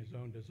pursuing his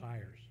own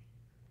desires.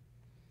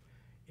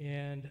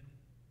 And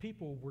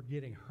people were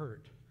getting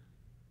hurt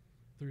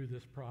through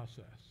this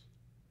process.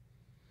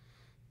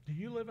 Do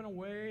you live in a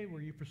way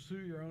where you pursue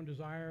your own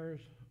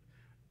desires,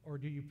 or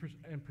do you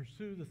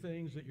pursue the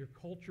things that your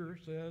culture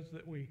says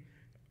that we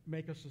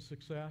make us a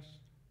success?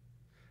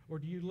 Or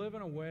do you live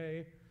in a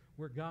way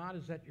where God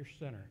is at your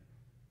center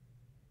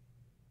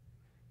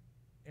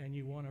and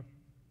you want to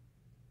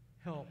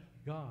help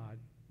God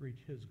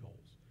reach his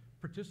goals,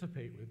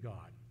 participate with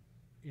God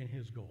in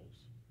his goals?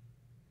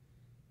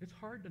 It's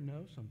hard to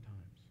know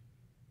sometimes,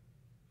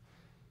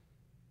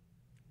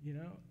 you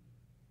know,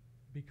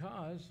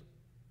 because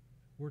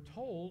we're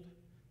told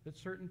that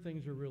certain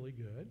things are really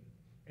good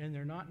and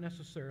they're not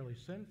necessarily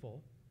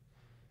sinful.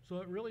 So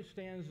it really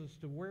stands as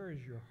to where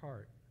is your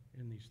heart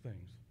in these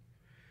things.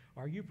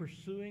 Are you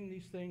pursuing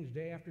these things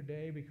day after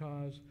day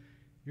because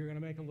you're going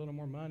to make a little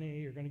more money,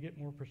 you're going to get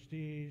more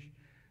prestige,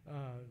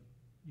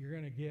 you're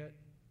going to get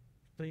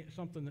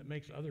something that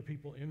makes other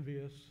people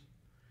envious?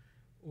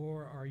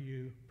 Or are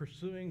you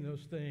pursuing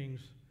those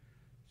things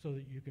so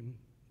that you can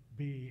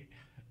be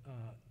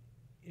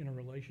in a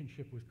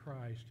relationship with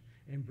Christ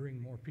and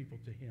bring more people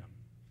to him?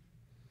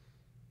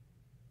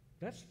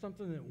 That's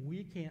something that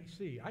we can't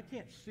see. I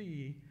can't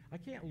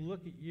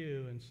look at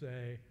you and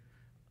say,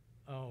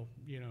 oh,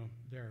 you know,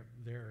 they're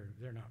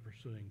not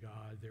pursuing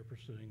God, they're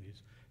pursuing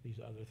these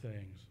other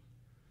things.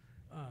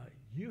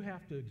 You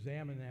have to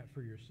examine that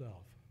for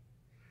yourself.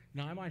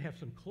 Now, I might have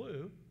some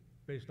clue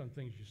based on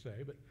things you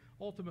say, but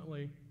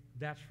ultimately,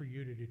 that's for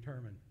you to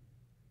determine.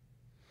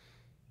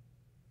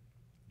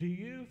 Do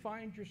you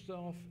find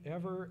yourself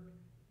ever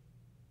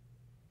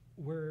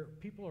where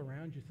people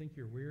around you think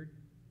you're weird?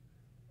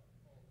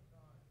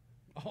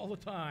 All the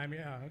time,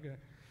 yeah, okay.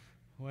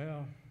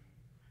 Well,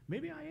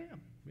 maybe I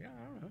am. Yeah,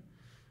 I don't know.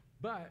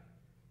 But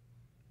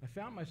I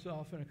found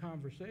myself in a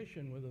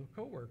conversation with a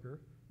coworker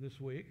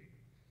this week,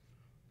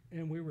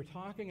 and we were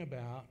talking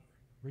about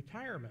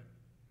retirement.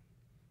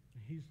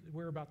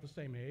 We're about the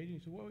same age. And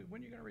he said, well,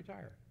 when are you going to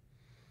retire?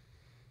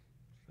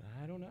 I said,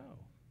 I don't know.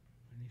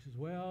 And he says,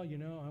 well, you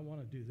know, I want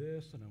to do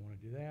this and I want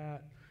to do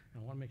that.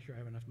 And I want to make sure I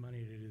have enough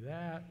money to do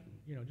that. And,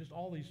 you know, just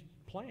all these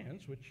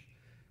plans, which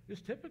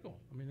is typical.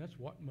 I mean, that's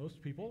what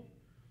most people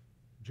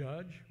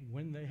judge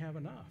when they have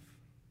enough.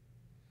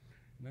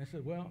 And I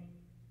said, well,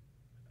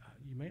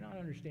 you may not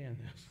understand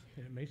this,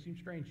 and it may seem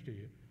strange to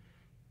you,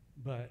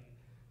 but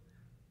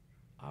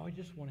I would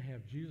just want to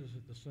have Jesus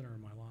at the center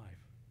of my life.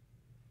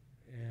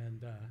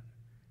 And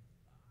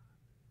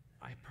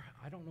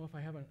I don't know if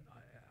I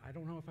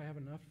have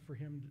enough for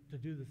him to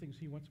do the things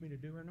he wants me to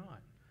do or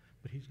not.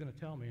 but he's going to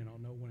tell me, and I'll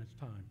know when it's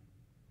time.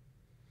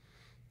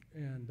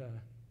 And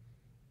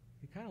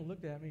he kind of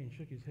looked at me and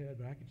shook his head,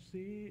 but I could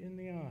see in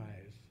the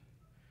eyes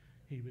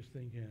he was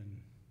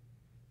thinking,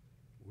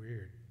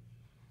 weird,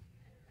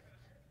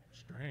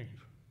 strange.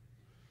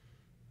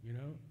 You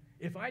know,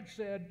 if I'd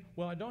said,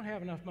 well, I don't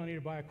have enough money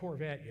to buy a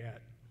Corvette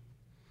yet,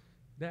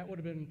 that would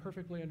have been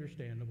perfectly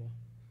understandable.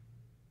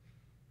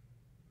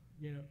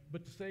 You know,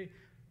 but to say,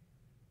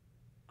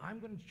 I'm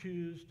going to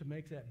choose to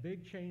make that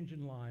big change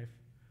in life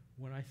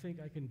when I think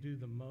I can do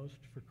the most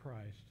for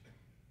Christ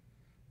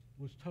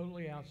was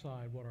totally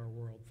outside what our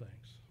world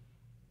thinks.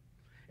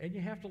 And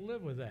you have to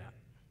live with that.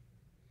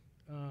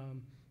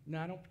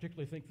 Now, I don't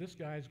particularly think this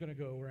guy is going to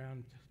go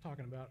around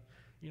talking about,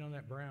 you know,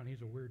 that Brown,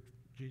 he's a weird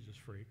Jesus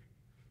freak.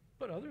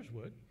 But others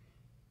would.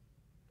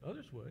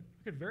 Others would.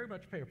 You could very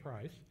much pay a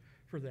price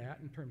for that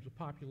in terms of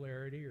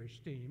popularity or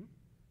esteem.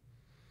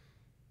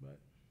 But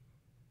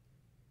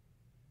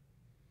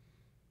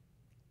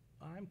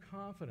I'm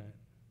confident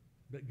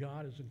that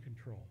God is in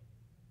control,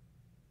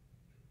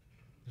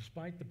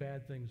 despite the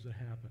bad things that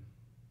happen.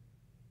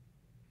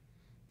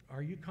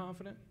 Are you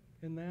confident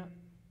in that?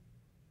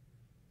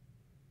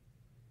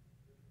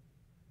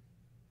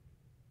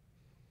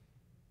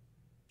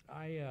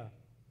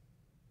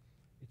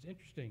 It's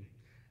interesting.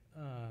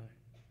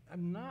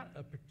 I'm not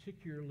a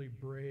particularly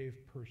brave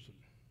person.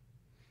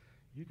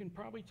 You can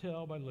probably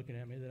tell by looking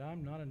at me that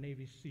I'm not a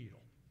Navy SEAL.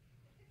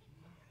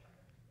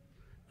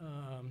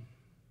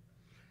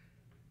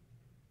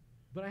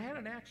 But I had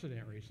an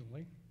accident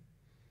recently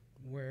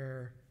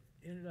where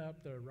ended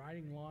up the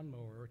riding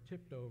lawnmower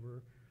tipped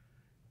over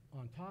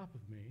on top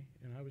of me,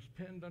 and I was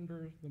pinned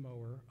under the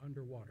mower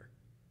underwater.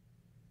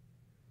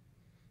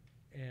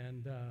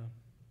 And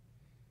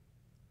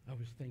I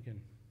was thinking,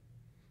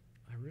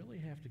 I really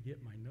have to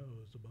get my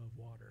nose above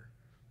water.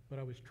 But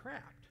I was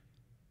trapped.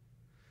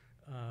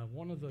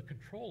 One of the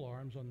control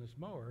arms on this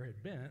mower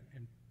had bent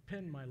and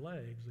pinned my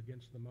legs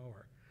against the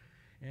mower.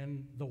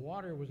 And the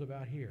water was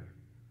about here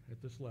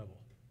at this level.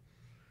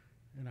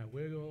 And I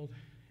wiggled,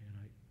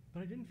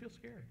 but I didn't feel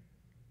scared.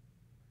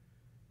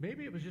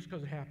 Maybe it was just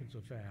because it happened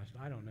so fast.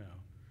 I don't know.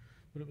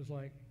 But it was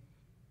like,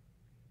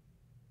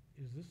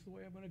 is this the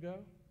way I'm going to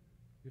go?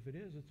 If it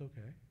is, it's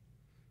okay.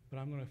 But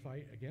I'm going to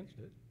fight against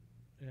it.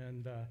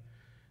 And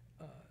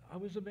I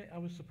was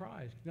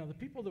surprised. Now, the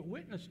people that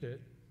witnessed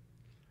it,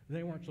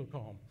 they weren't so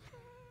calm.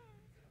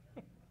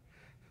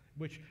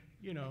 Which,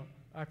 you know,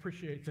 I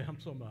appreciate them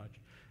so much.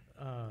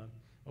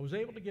 I was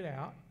able to get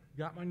out,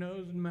 got my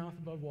nose and mouth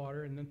above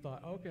water, and then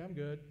thought, okay, I'm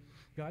good.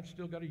 God's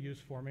still got a use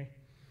for me.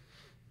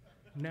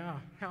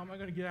 Now, how am I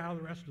going to get out of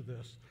the rest of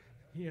this?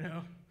 You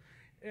know?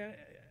 And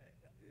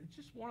it's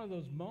just one of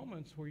those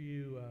moments where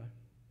you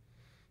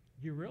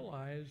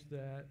realize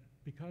that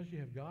because you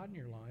have God in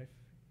your life,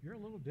 you're a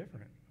little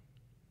different.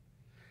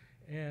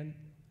 And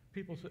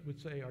people would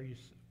say,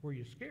 were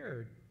you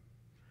scared?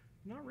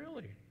 Not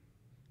really.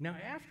 Now,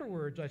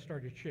 afterwards, I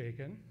started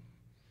shaking,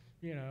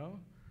 you know,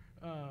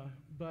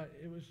 but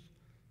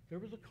there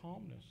was a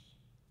calmness,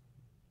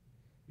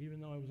 even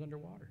though I was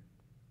underwater.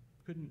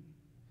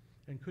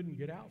 Couldn't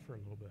get out for a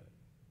little bit.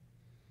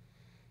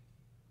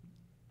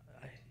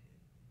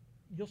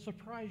 You'll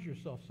surprise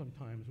yourself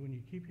sometimes when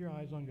you keep your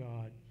eyes on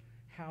God,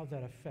 how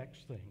that affects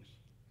things,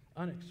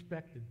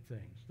 unexpected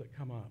things that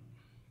come up.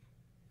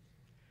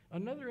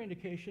 Another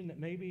indication that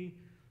maybe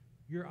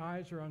your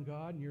eyes are on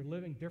God and you're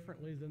living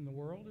differently than the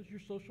world is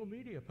your social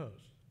media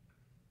posts.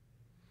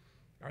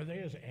 Are they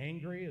as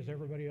angry as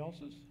everybody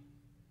else's?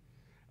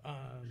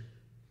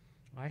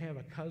 I have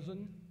a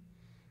cousin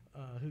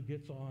who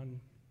gets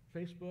on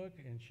Facebook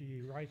and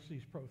she writes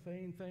these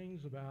profane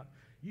things about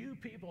you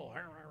people,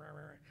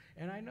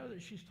 and I know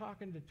that she's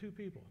talking to two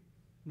people,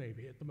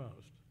 maybe at the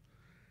most,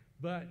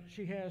 but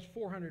she has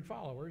 400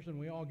 followers and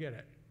we all get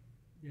it,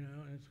 you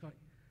know, and it's like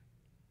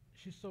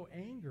she's so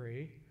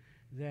angry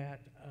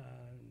that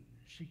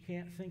she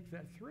can't think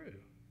that through,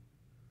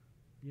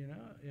 you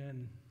know.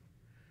 And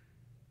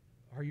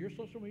are your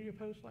social media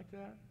posts like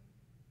that?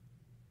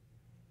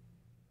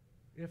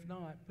 If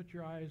not,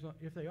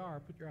 if they are,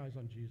 put your eyes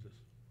on Jesus.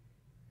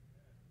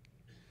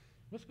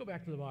 Let's go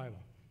back to the Bible.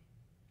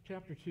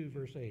 Chapter 2,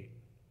 verse 8.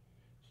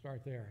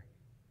 Start there.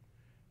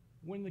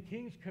 When the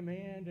king's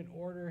command and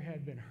order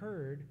had been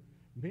heard,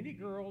 many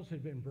girls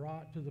had been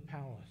brought to the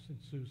palace in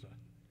Susa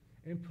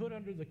and put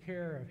under the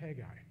care of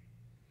Haggai.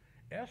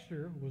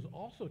 Esther was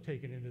also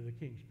taken into the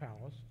king's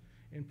palace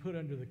and put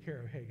under the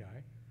care of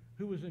Haggai,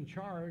 who was in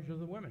charge of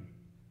the women.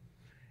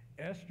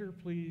 Esther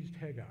pleased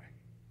Haggai,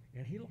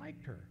 and he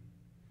liked her.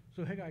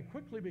 So Haggai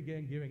quickly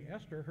began giving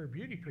Esther her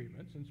beauty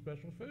treatments and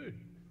special food.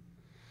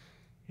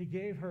 He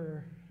gave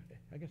her,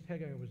 I guess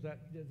Haggai was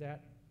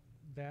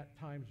that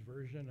time's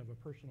version of a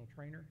personal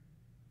trainer,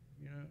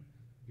 you know,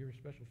 give her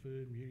special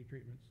food and beauty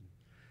treatments. And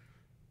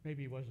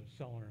maybe he wasn't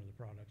selling her the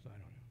products, I don't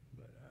know.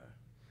 But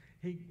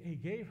he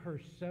gave her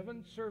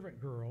 7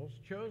 servant girls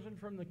chosen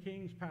from the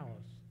king's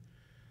palace.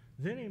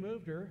 Then he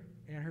moved her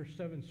and her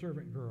 7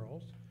 servant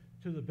girls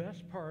to the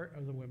best part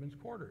of the women's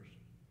quarters.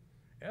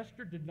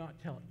 Esther did not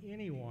tell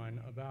anyone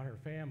about her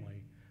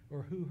family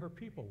or who her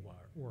people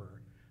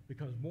were,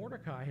 because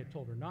Mordecai had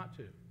told her not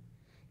to.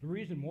 The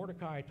reason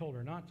Mordecai told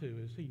her not to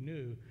is he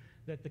knew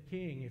that the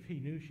king, if he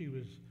knew she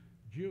was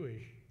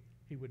Jewish,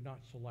 he would not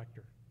select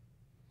her.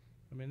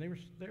 I mean,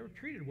 they were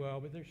treated well,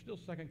 but they're still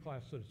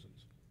second-class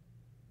citizens.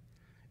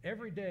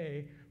 Every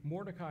day,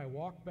 Mordecai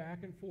walked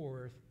back and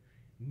forth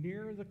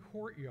near the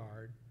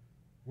courtyard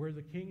where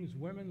the king's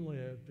women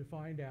lived to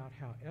find out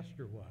how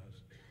Esther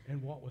was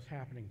and what was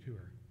happening to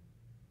her.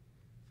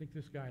 Think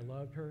this guy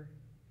loved her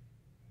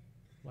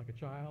like a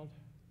child?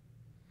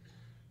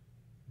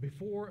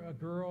 Before a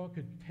girl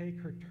could take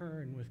her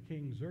turn with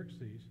King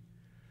Xerxes,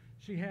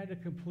 she had to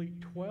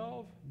complete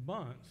 12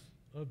 months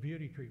of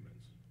beauty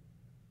treatments.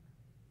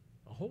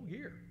 A whole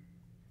year.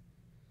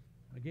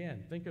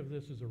 Again, think of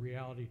this as a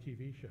reality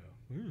TV show.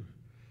 Ooh,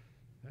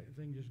 that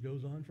thing just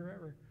goes on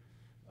forever.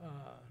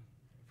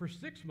 For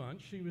 6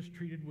 months, she was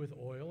treated with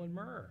oil and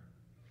myrrh.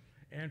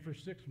 And for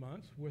 6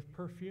 months, with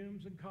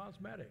perfumes and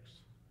cosmetics.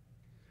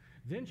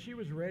 Then she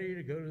was ready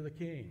to go to the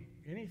king.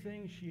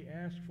 Anything she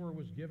asked for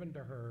was given to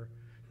her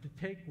to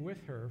take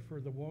with her for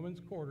the woman's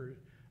quarters,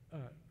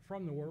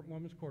 from the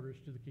woman's quarters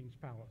to the king's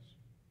palace.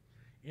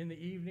 In the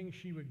evening,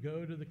 she would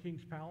go to the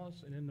king's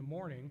palace, and in the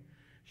morning,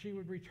 she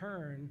would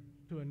return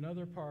to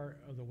another part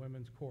of the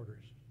women's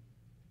quarters.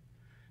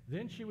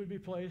 Then she would be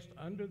placed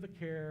under the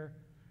care,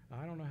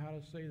 I don't know how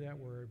to say that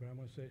word, but I'm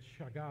going to say it,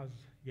 Shagaz,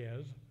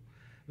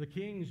 the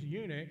king's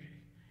eunuch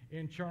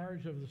in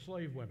charge of the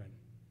slave women.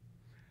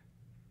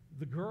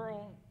 The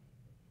girl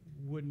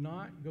would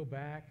not go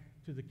back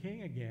to the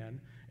king again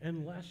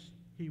unless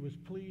he was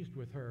pleased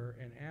with her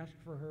and asked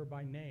for her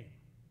by name.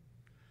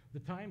 The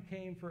time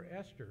came for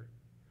Esther,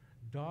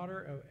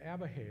 daughter of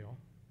Abihail,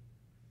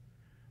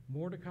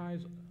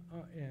 Mordecai's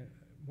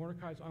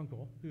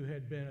uncle, who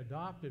had been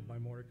adopted by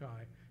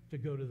Mordecai, to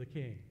go to the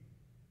king.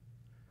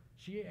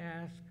 She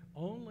asked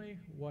only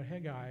what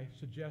Haggai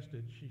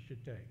suggested she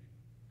should take.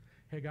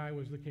 Haggai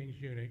was the king's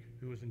eunuch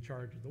who was in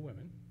charge of the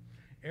women.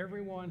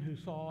 Everyone who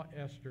saw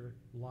Esther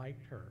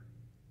liked her.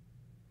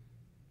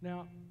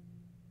 Now,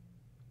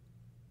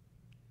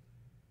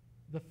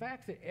 the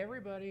fact that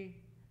everybody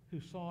who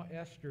saw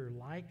Esther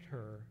liked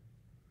her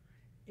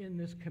in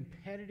this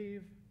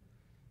competitive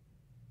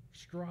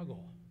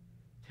struggle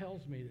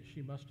tells me that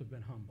she must have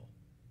been humble.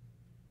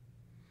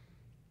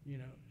 You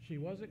know, she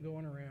wasn't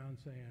going around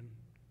saying,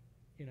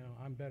 you know,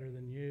 I'm better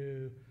than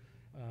you.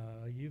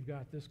 You've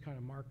got this kind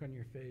of mark on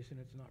your face and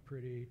it's not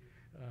pretty.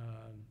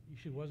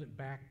 She wasn't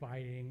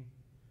backbiting.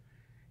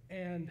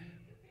 And,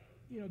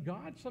 you know,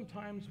 God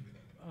sometimes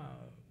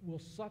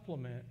will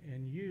supplement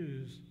and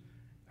use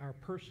our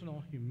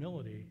personal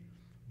humility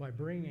by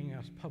bringing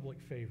us public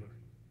favor,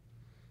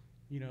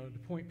 you know, to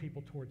point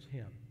people towards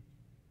Him.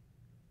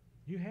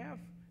 You have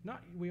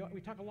not, we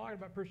talk a lot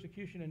about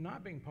persecution and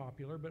not being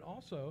popular, but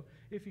also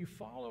if you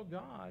follow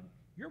God,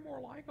 you're more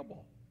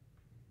likable.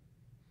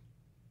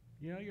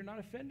 You know, you're not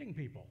offending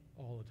people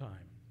all the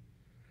time.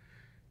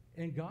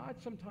 And God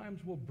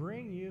sometimes will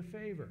bring you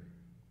favor.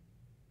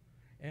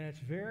 And it's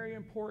very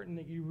important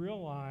that you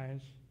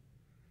realize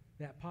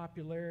that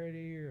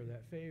popularity or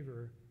that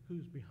favor,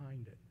 who's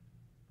behind it.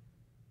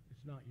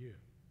 It's not you.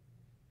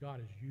 God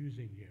is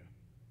using you.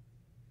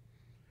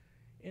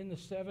 In the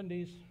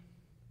 70s,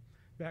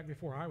 back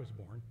before I was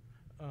born,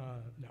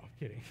 no, I'm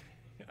kidding.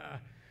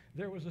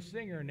 There was a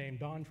singer named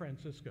Don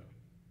Francisco.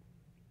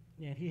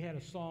 And he had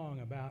a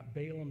song about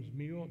Balaam's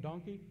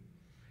donkey.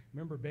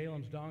 Remember,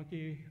 Balaam's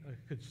donkey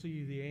could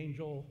see the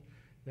angel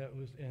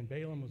and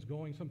Balaam was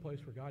going someplace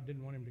where God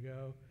didn't want him to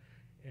go,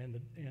 and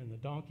the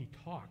donkey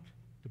talked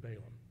to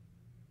Balaam.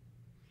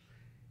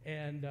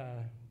 And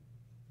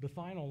the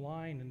final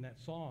line in that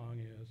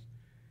song is,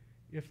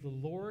 if the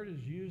Lord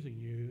is using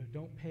you,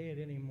 don't pay it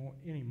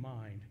any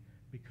mind,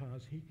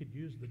 because He could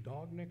use the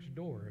dog next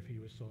door if He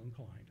was so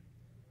inclined.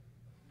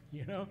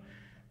 You know,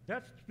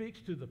 that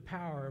speaks to the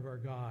power of our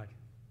God,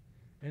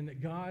 and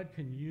that God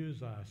can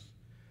use us,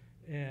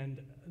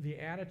 and the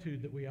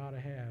attitude that we ought to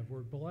have.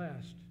 We're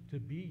blessed to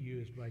be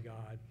used by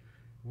God.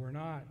 We're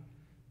not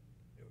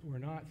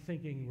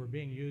thinking we're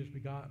being used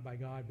by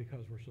God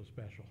because we're so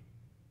special.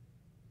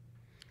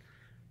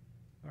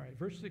 All right,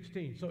 verse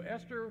 16. So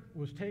Esther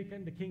was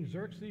taken to King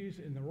Xerxes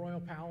in the royal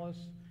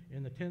palace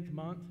in the 10th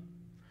month,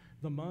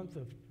 the month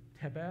of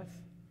Tebeth,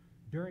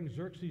 during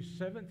Xerxes'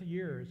 7th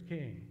year as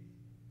king.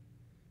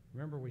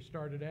 Remember, we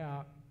started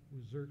out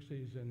with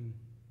Xerxes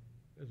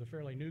as a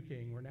fairly new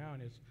king. We're now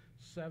in his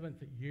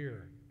 7th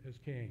year as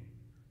king.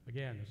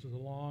 Again, this is a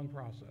long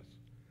process.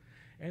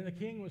 And the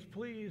king was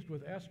pleased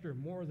with Esther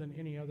more than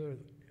any other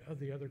of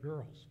the other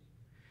girls.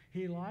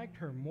 He liked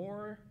her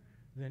more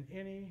than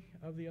any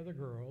of the other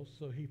girls,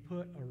 so he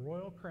put a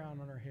royal crown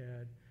on her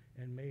head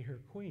and made her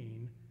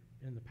queen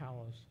in the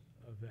palace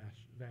of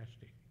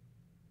Vashti.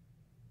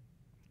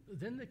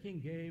 Then the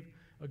king gave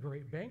a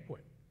great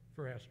banquet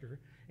for Esther,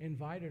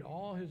 invited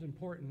all his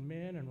important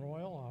men and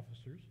royal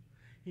officers.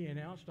 He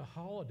announced a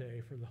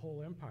holiday for the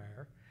whole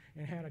empire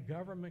and had the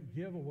government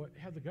give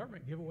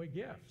away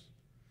gifts.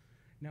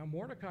 Now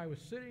Mordecai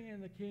was sitting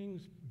in the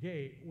king's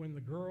gate when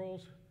the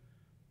girls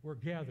were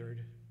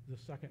gathered the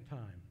second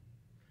time.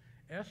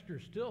 Esther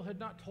still had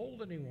not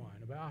told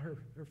anyone about her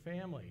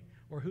family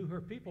or who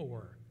her people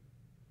were,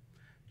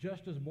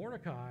 just as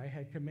Mordecai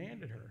had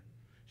commanded her.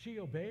 She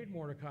obeyed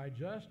Mordecai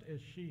just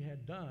as she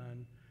had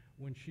done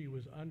when she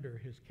was under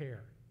his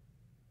care.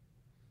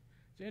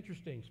 It's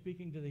interesting,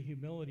 speaking to the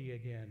humility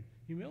again.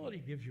 Humility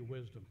gives you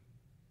wisdom.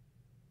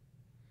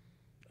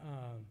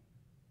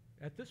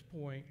 At this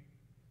point,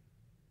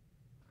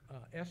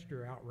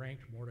 Esther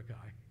outranked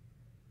Mordecai.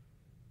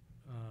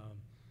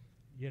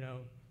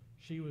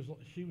 She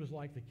was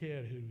like the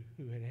kid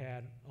who had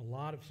had a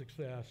lot of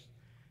success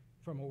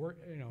from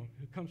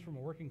who comes from a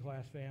working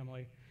class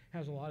family,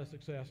 has a lot of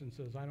success, and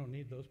says, "I don't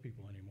need those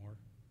people anymore.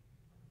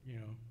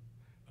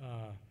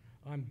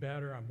 I'm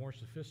better. I'm more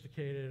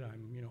sophisticated.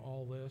 I'm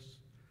all this."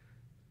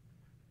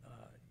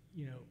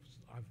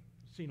 I've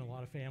seen a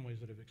lot of families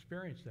that have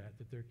experienced that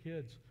their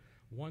kids,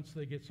 once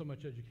they get so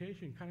much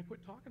education, kind of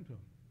quit talking to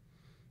them,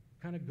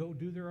 kind of go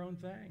do their own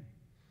thing,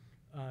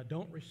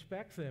 don't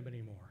respect them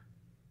anymore.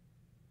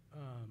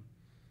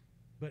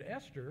 But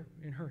Esther,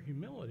 in her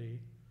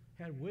humility,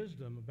 had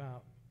wisdom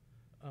about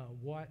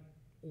what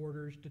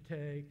orders to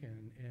take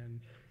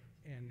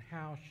and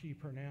how she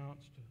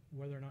pronounced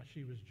whether or not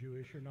she was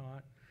Jewish or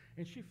not.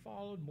 And she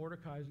followed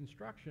Mordecai's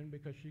instruction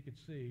because she could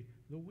see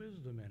the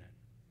wisdom in it.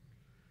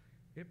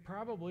 It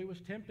probably was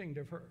tempting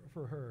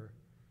for her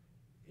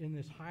in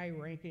this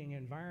high-ranking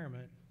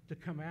environment to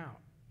come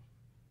out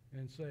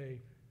and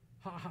say,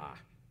 "Ha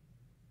ha,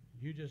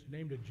 you just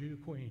named a Jew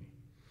queen."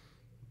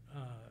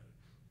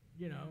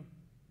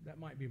 That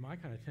might be my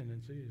kind of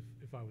tendency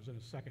if I was in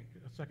a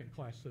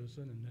second-class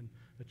citizen and then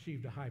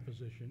achieved a high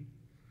position,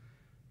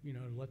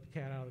 to let the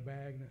cat out of the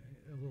bag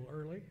a little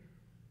early.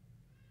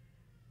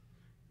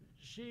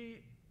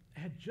 She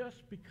had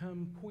just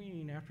become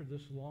queen after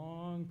this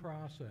long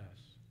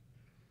process,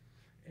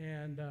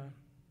 and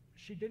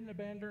she didn't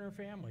abandon her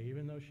family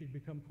even though she'd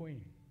become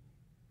queen.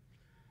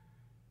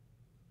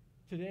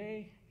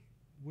 Today,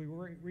 we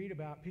read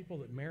about people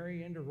that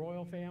marry into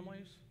royal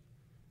families,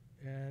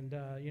 and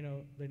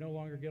they no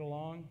longer get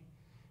along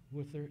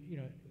with their,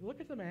 look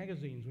at the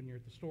magazines when you're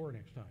at the store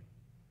next time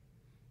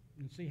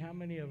and see how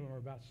many of them are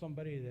about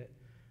somebody that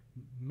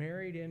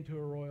married into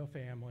a royal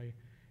family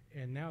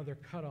and now they're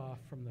cut off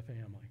from the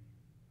family.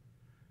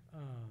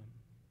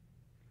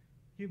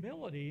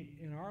 Humility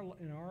in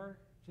our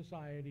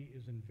society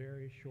is in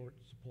very short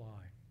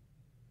supply.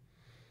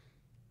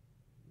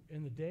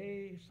 In the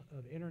days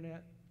of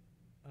internet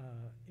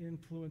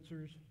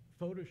influencers,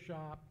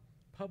 Photoshop,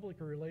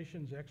 public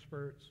relations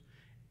experts,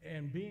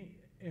 and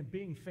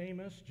being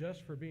famous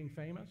just for being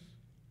famous,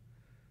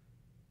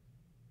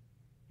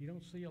 you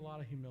don't see a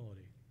lot of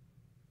humility.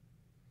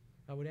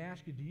 I would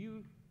ask you, do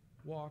you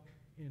walk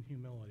in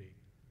humility?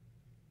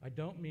 I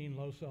don't mean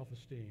low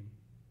self-esteem,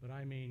 but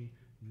I mean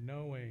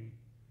knowing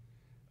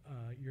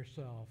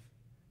yourself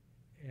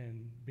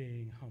and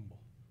being humble.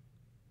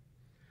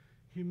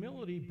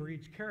 Humility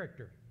breeds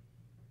character.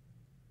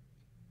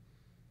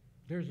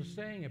 There's a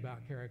saying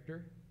about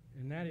character,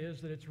 and that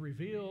is that it's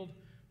revealed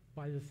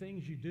by the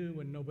things you do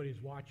when nobody's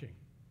watching.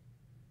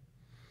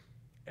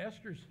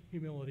 Esther's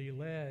humility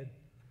led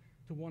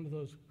to one of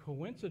those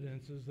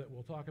coincidences that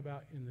we'll talk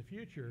about in the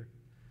future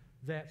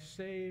that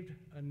saved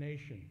a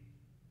nation.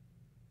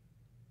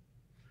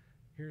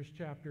 Here's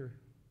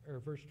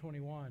verse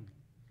 21.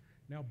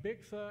 Now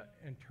Bigtha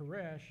and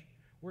Teresh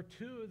were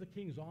two of the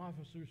king's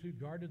officers who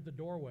guarded the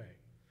doorway.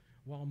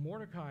 While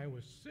Mordecai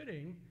was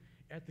sitting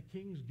at the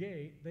king's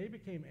gate, they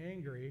became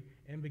angry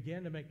and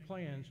began to make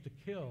plans to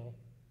kill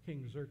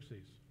King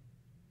Xerxes.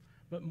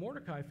 But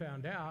Mordecai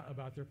found out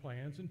about their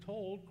plans and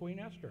told Queen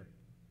Esther.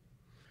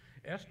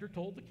 Esther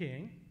told the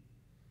king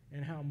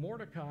and how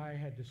Mordecai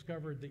had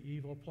discovered the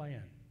evil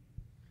plan.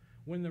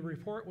 When the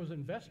report was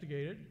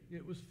investigated,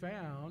 it was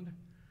found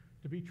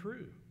to be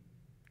true,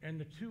 and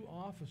the two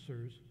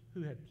officers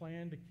who had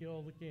planned to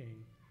kill the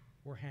king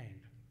were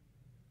hanged.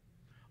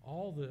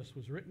 All this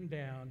was written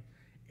down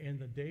in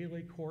the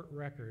daily court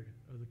record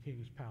of the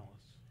king's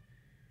palace.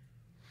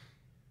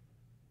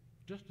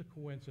 Just a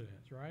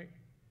coincidence, right?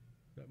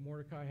 That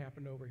Mordecai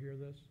happened to overhear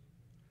this?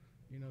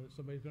 That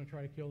somebody's going to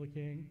try to kill the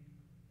king?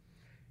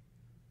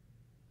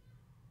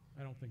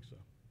 I don't think so.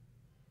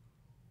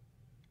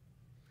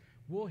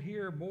 We'll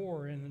hear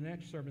more in the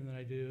next sermon that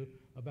I do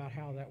about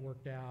how that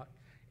worked out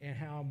and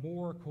how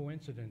more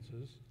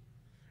coincidences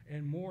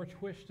and more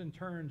twists and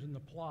turns in the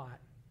plot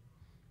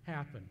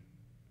happen.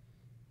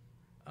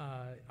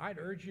 I'd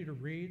urge you to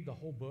read the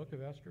whole book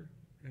of Esther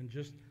and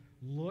just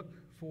look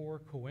for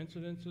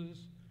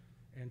coincidences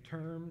and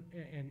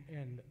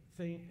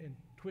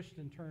twists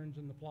and turns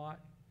in the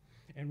plot.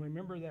 And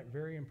remember that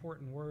very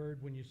important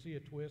word when you see a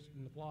twist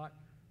in the plot,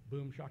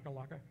 boom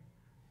shakalaka.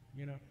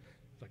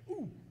 It's like,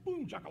 ooh,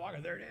 boom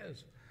shakalaka, there it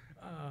is.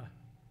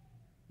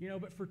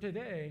 But for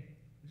today,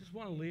 I just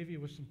want to leave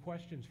you with some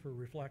questions for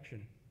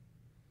reflection.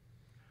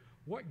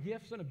 What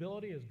gifts and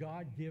ability has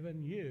God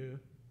given you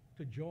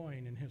to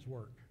join in his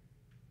work?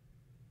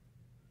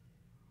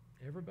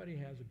 Everybody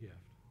has a gift.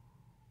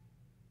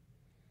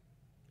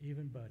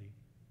 Even Buddy.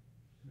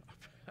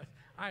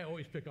 I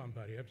always pick on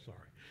Buddy, I'm sorry.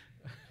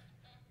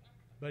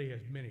 Buddy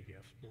has many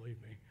gifts, believe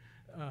me.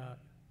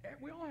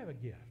 We all have a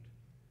gift.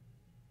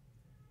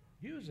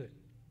 Use it.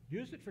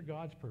 Use it for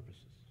God's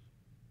purposes.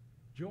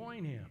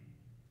 Join Him.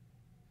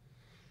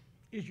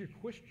 Is your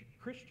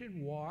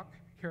Christian walk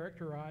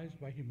characterized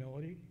by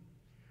humility?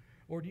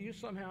 Or do you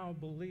somehow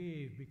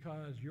believe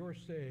because you're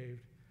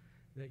saved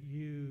that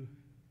you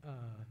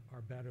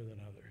are better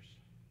than others?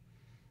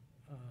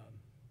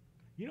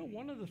 You know,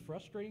 one of the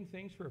frustrating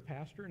things for a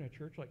pastor in a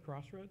church like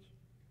CrossRoads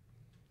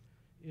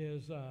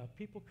is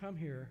people come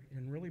here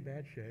in really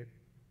bad shape.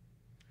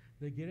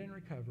 They get in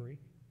recovery.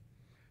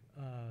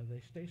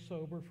 They stay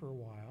sober for a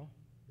while.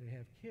 They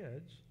have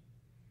kids.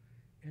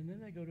 And then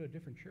they go to a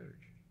different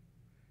church.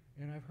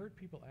 And I've heard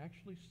people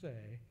actually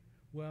say,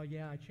 well,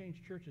 yeah, I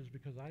changed churches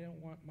because I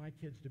don't want my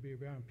kids to be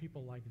around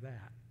people like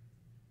that.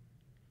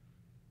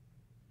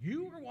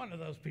 You were one of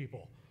those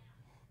people.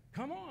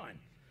 Come on.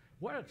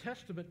 What a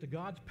testament to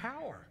God's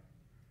power.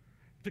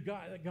 To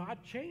God, that God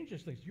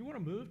changes things. You want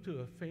to move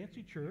to a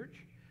fancy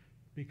church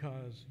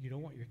because you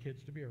don't want your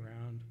kids to be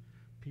around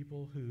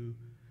people who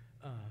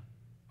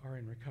are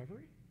in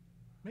recovery?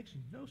 Makes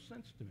no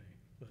sense to me,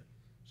 but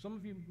some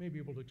of you may be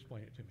able to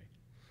explain it to me.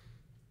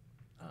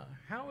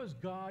 How is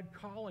God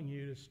calling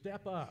you to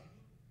step up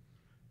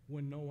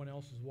when no one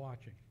else is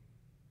watching?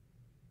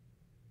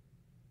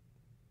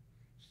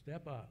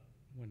 Step up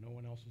when no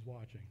one else is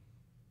watching.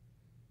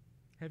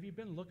 Have you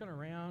been looking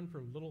around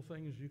for little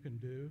things you can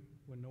do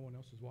when no one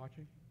else is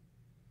watching?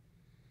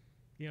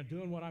 You know,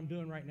 doing what I'm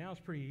doing right now is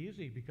pretty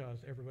easy because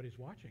everybody's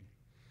watching.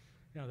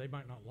 You know, they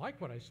might not like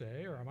what I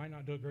say, or I might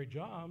not do a great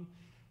job,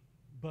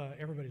 but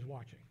everybody's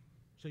watching.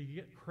 So you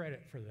get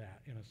credit for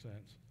that, in a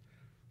sense.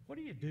 What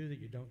do you do that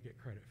you don't get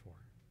credit for?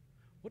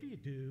 What do you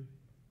do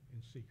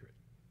in secret?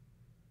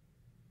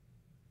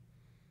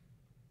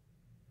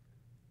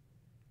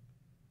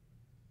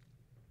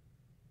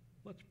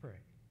 Let's pray.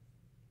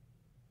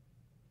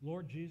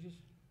 Lord Jesus,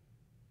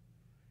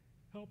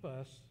 help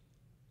us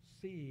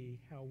see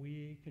how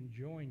we can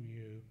join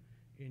you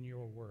in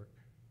your work.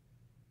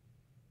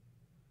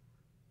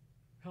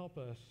 Help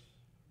us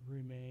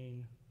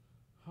remain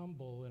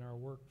humble in our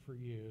work for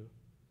you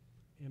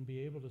and be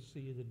able to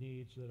see the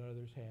needs that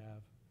others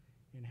have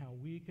and how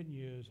we can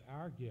use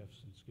our gifts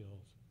and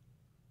skills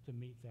to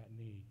meet that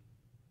need.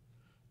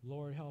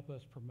 Lord, help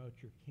us promote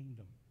your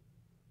kingdom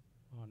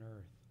on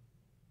earth.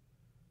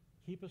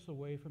 Keep us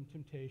away from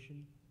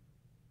temptation.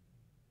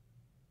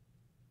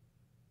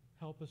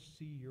 Help us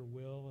see your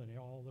will in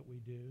all that we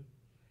do.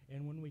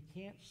 And when we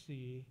can't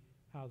see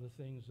how the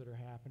things that are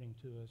happening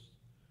to us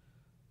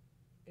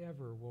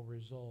ever will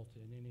result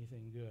in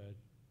anything good,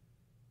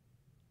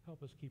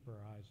 help us keep our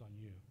eyes on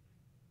you.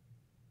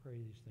 Pray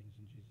these things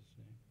in Jesus'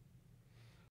 name.